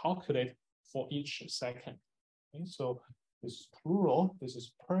can calculate for each second. Okay, so this is plural, this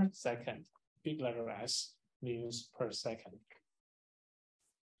is per second. Big letter S means per second.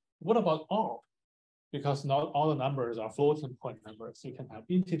 What about op? Because not all the numbers are floating point numbers. You can have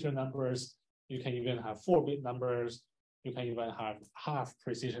integer numbers, you can even have 4-bit numbers, you can even have half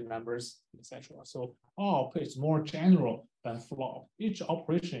precision numbers, etc. So op is more general than flop. Each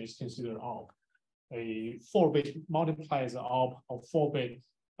operation is considered op. A 4-bit multiplies the op of 4-bit.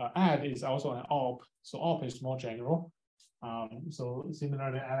 Add is also an op, so op is more general. So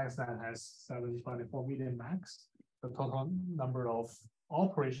similarly, AlexNet has 724 million max. The total number of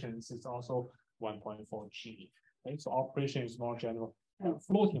operations is also 1.4 G. Okay, so operation is more general.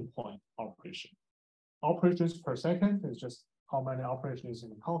 Floating point operation. Operations per second is just how many operations you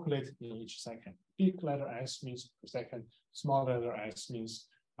can calculate in each second. Big letter S means per second, small letter S means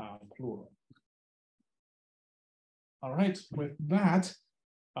plural. All right, with that,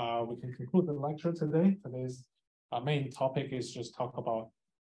 we can conclude the lecture today. Today's main topic is just talk about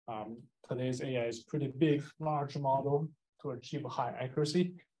today's AI is pretty big, large model to achieve high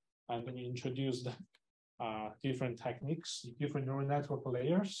accuracy. And we introduced different techniques, different neural network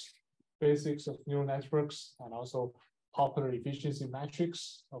layers, basics of neural networks, and also popular efficiency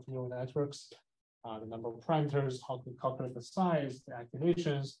metrics of neural networks, the number of parameters, how to calculate the size, the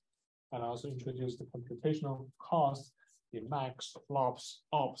activations, and also introduce the computational cost, the max, flops,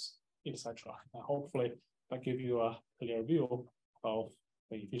 ops, etc. And hopefully that give you a clear view of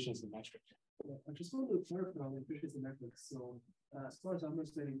the efficiency metric. I just want to clarify on the efficiency metrics. So as far as I'm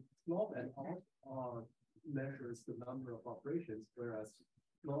understanding, flop and op measures the number of operations, whereas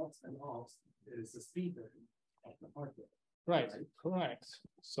flops and ops is the speed of the hardware. Right, correct.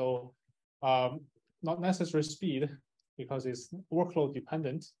 So not necessary speed because it's workload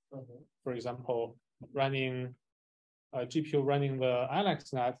dependent. For example, running a GPU running the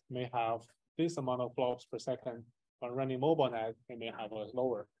AlexNet may have this amount of flops per second, but running MobileNet it may have a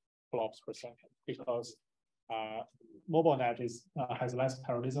lower flops per second because MobileNet has less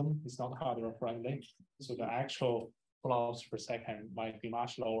parallelism. It's not hardware friendly, so the actual flops per second might be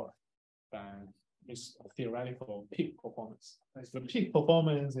much lower than its theoretical peak performance. The peak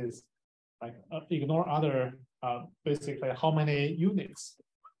performance is like ignore other basically how many units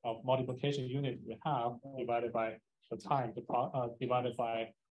of multiplication unit we have divided by the time divided by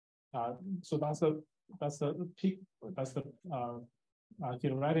so that's the peak, that's the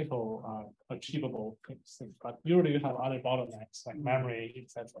theoretical achievable thing. But usually you have other bottlenecks like memory,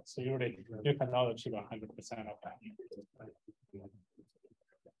 etc. So usually you cannot achieve 100% of that.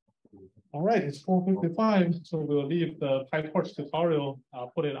 All right, it's 4:55, so we'll leave the PyTorch tutorial,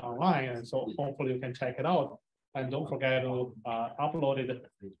 put it online, and so hopefully you can check it out. And don't forget to upload it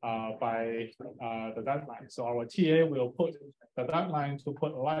by the deadline. So our TA will put the deadline to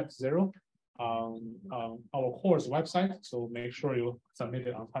put live 0 on our course website. So make sure you submit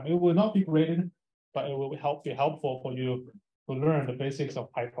it on time. It will not be graded, but it will be helpful for you to learn the basics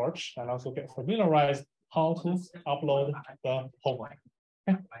of PyTorch and also get familiarized how to upload the homework.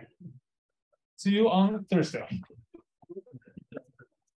 Okay. See you on Thursday.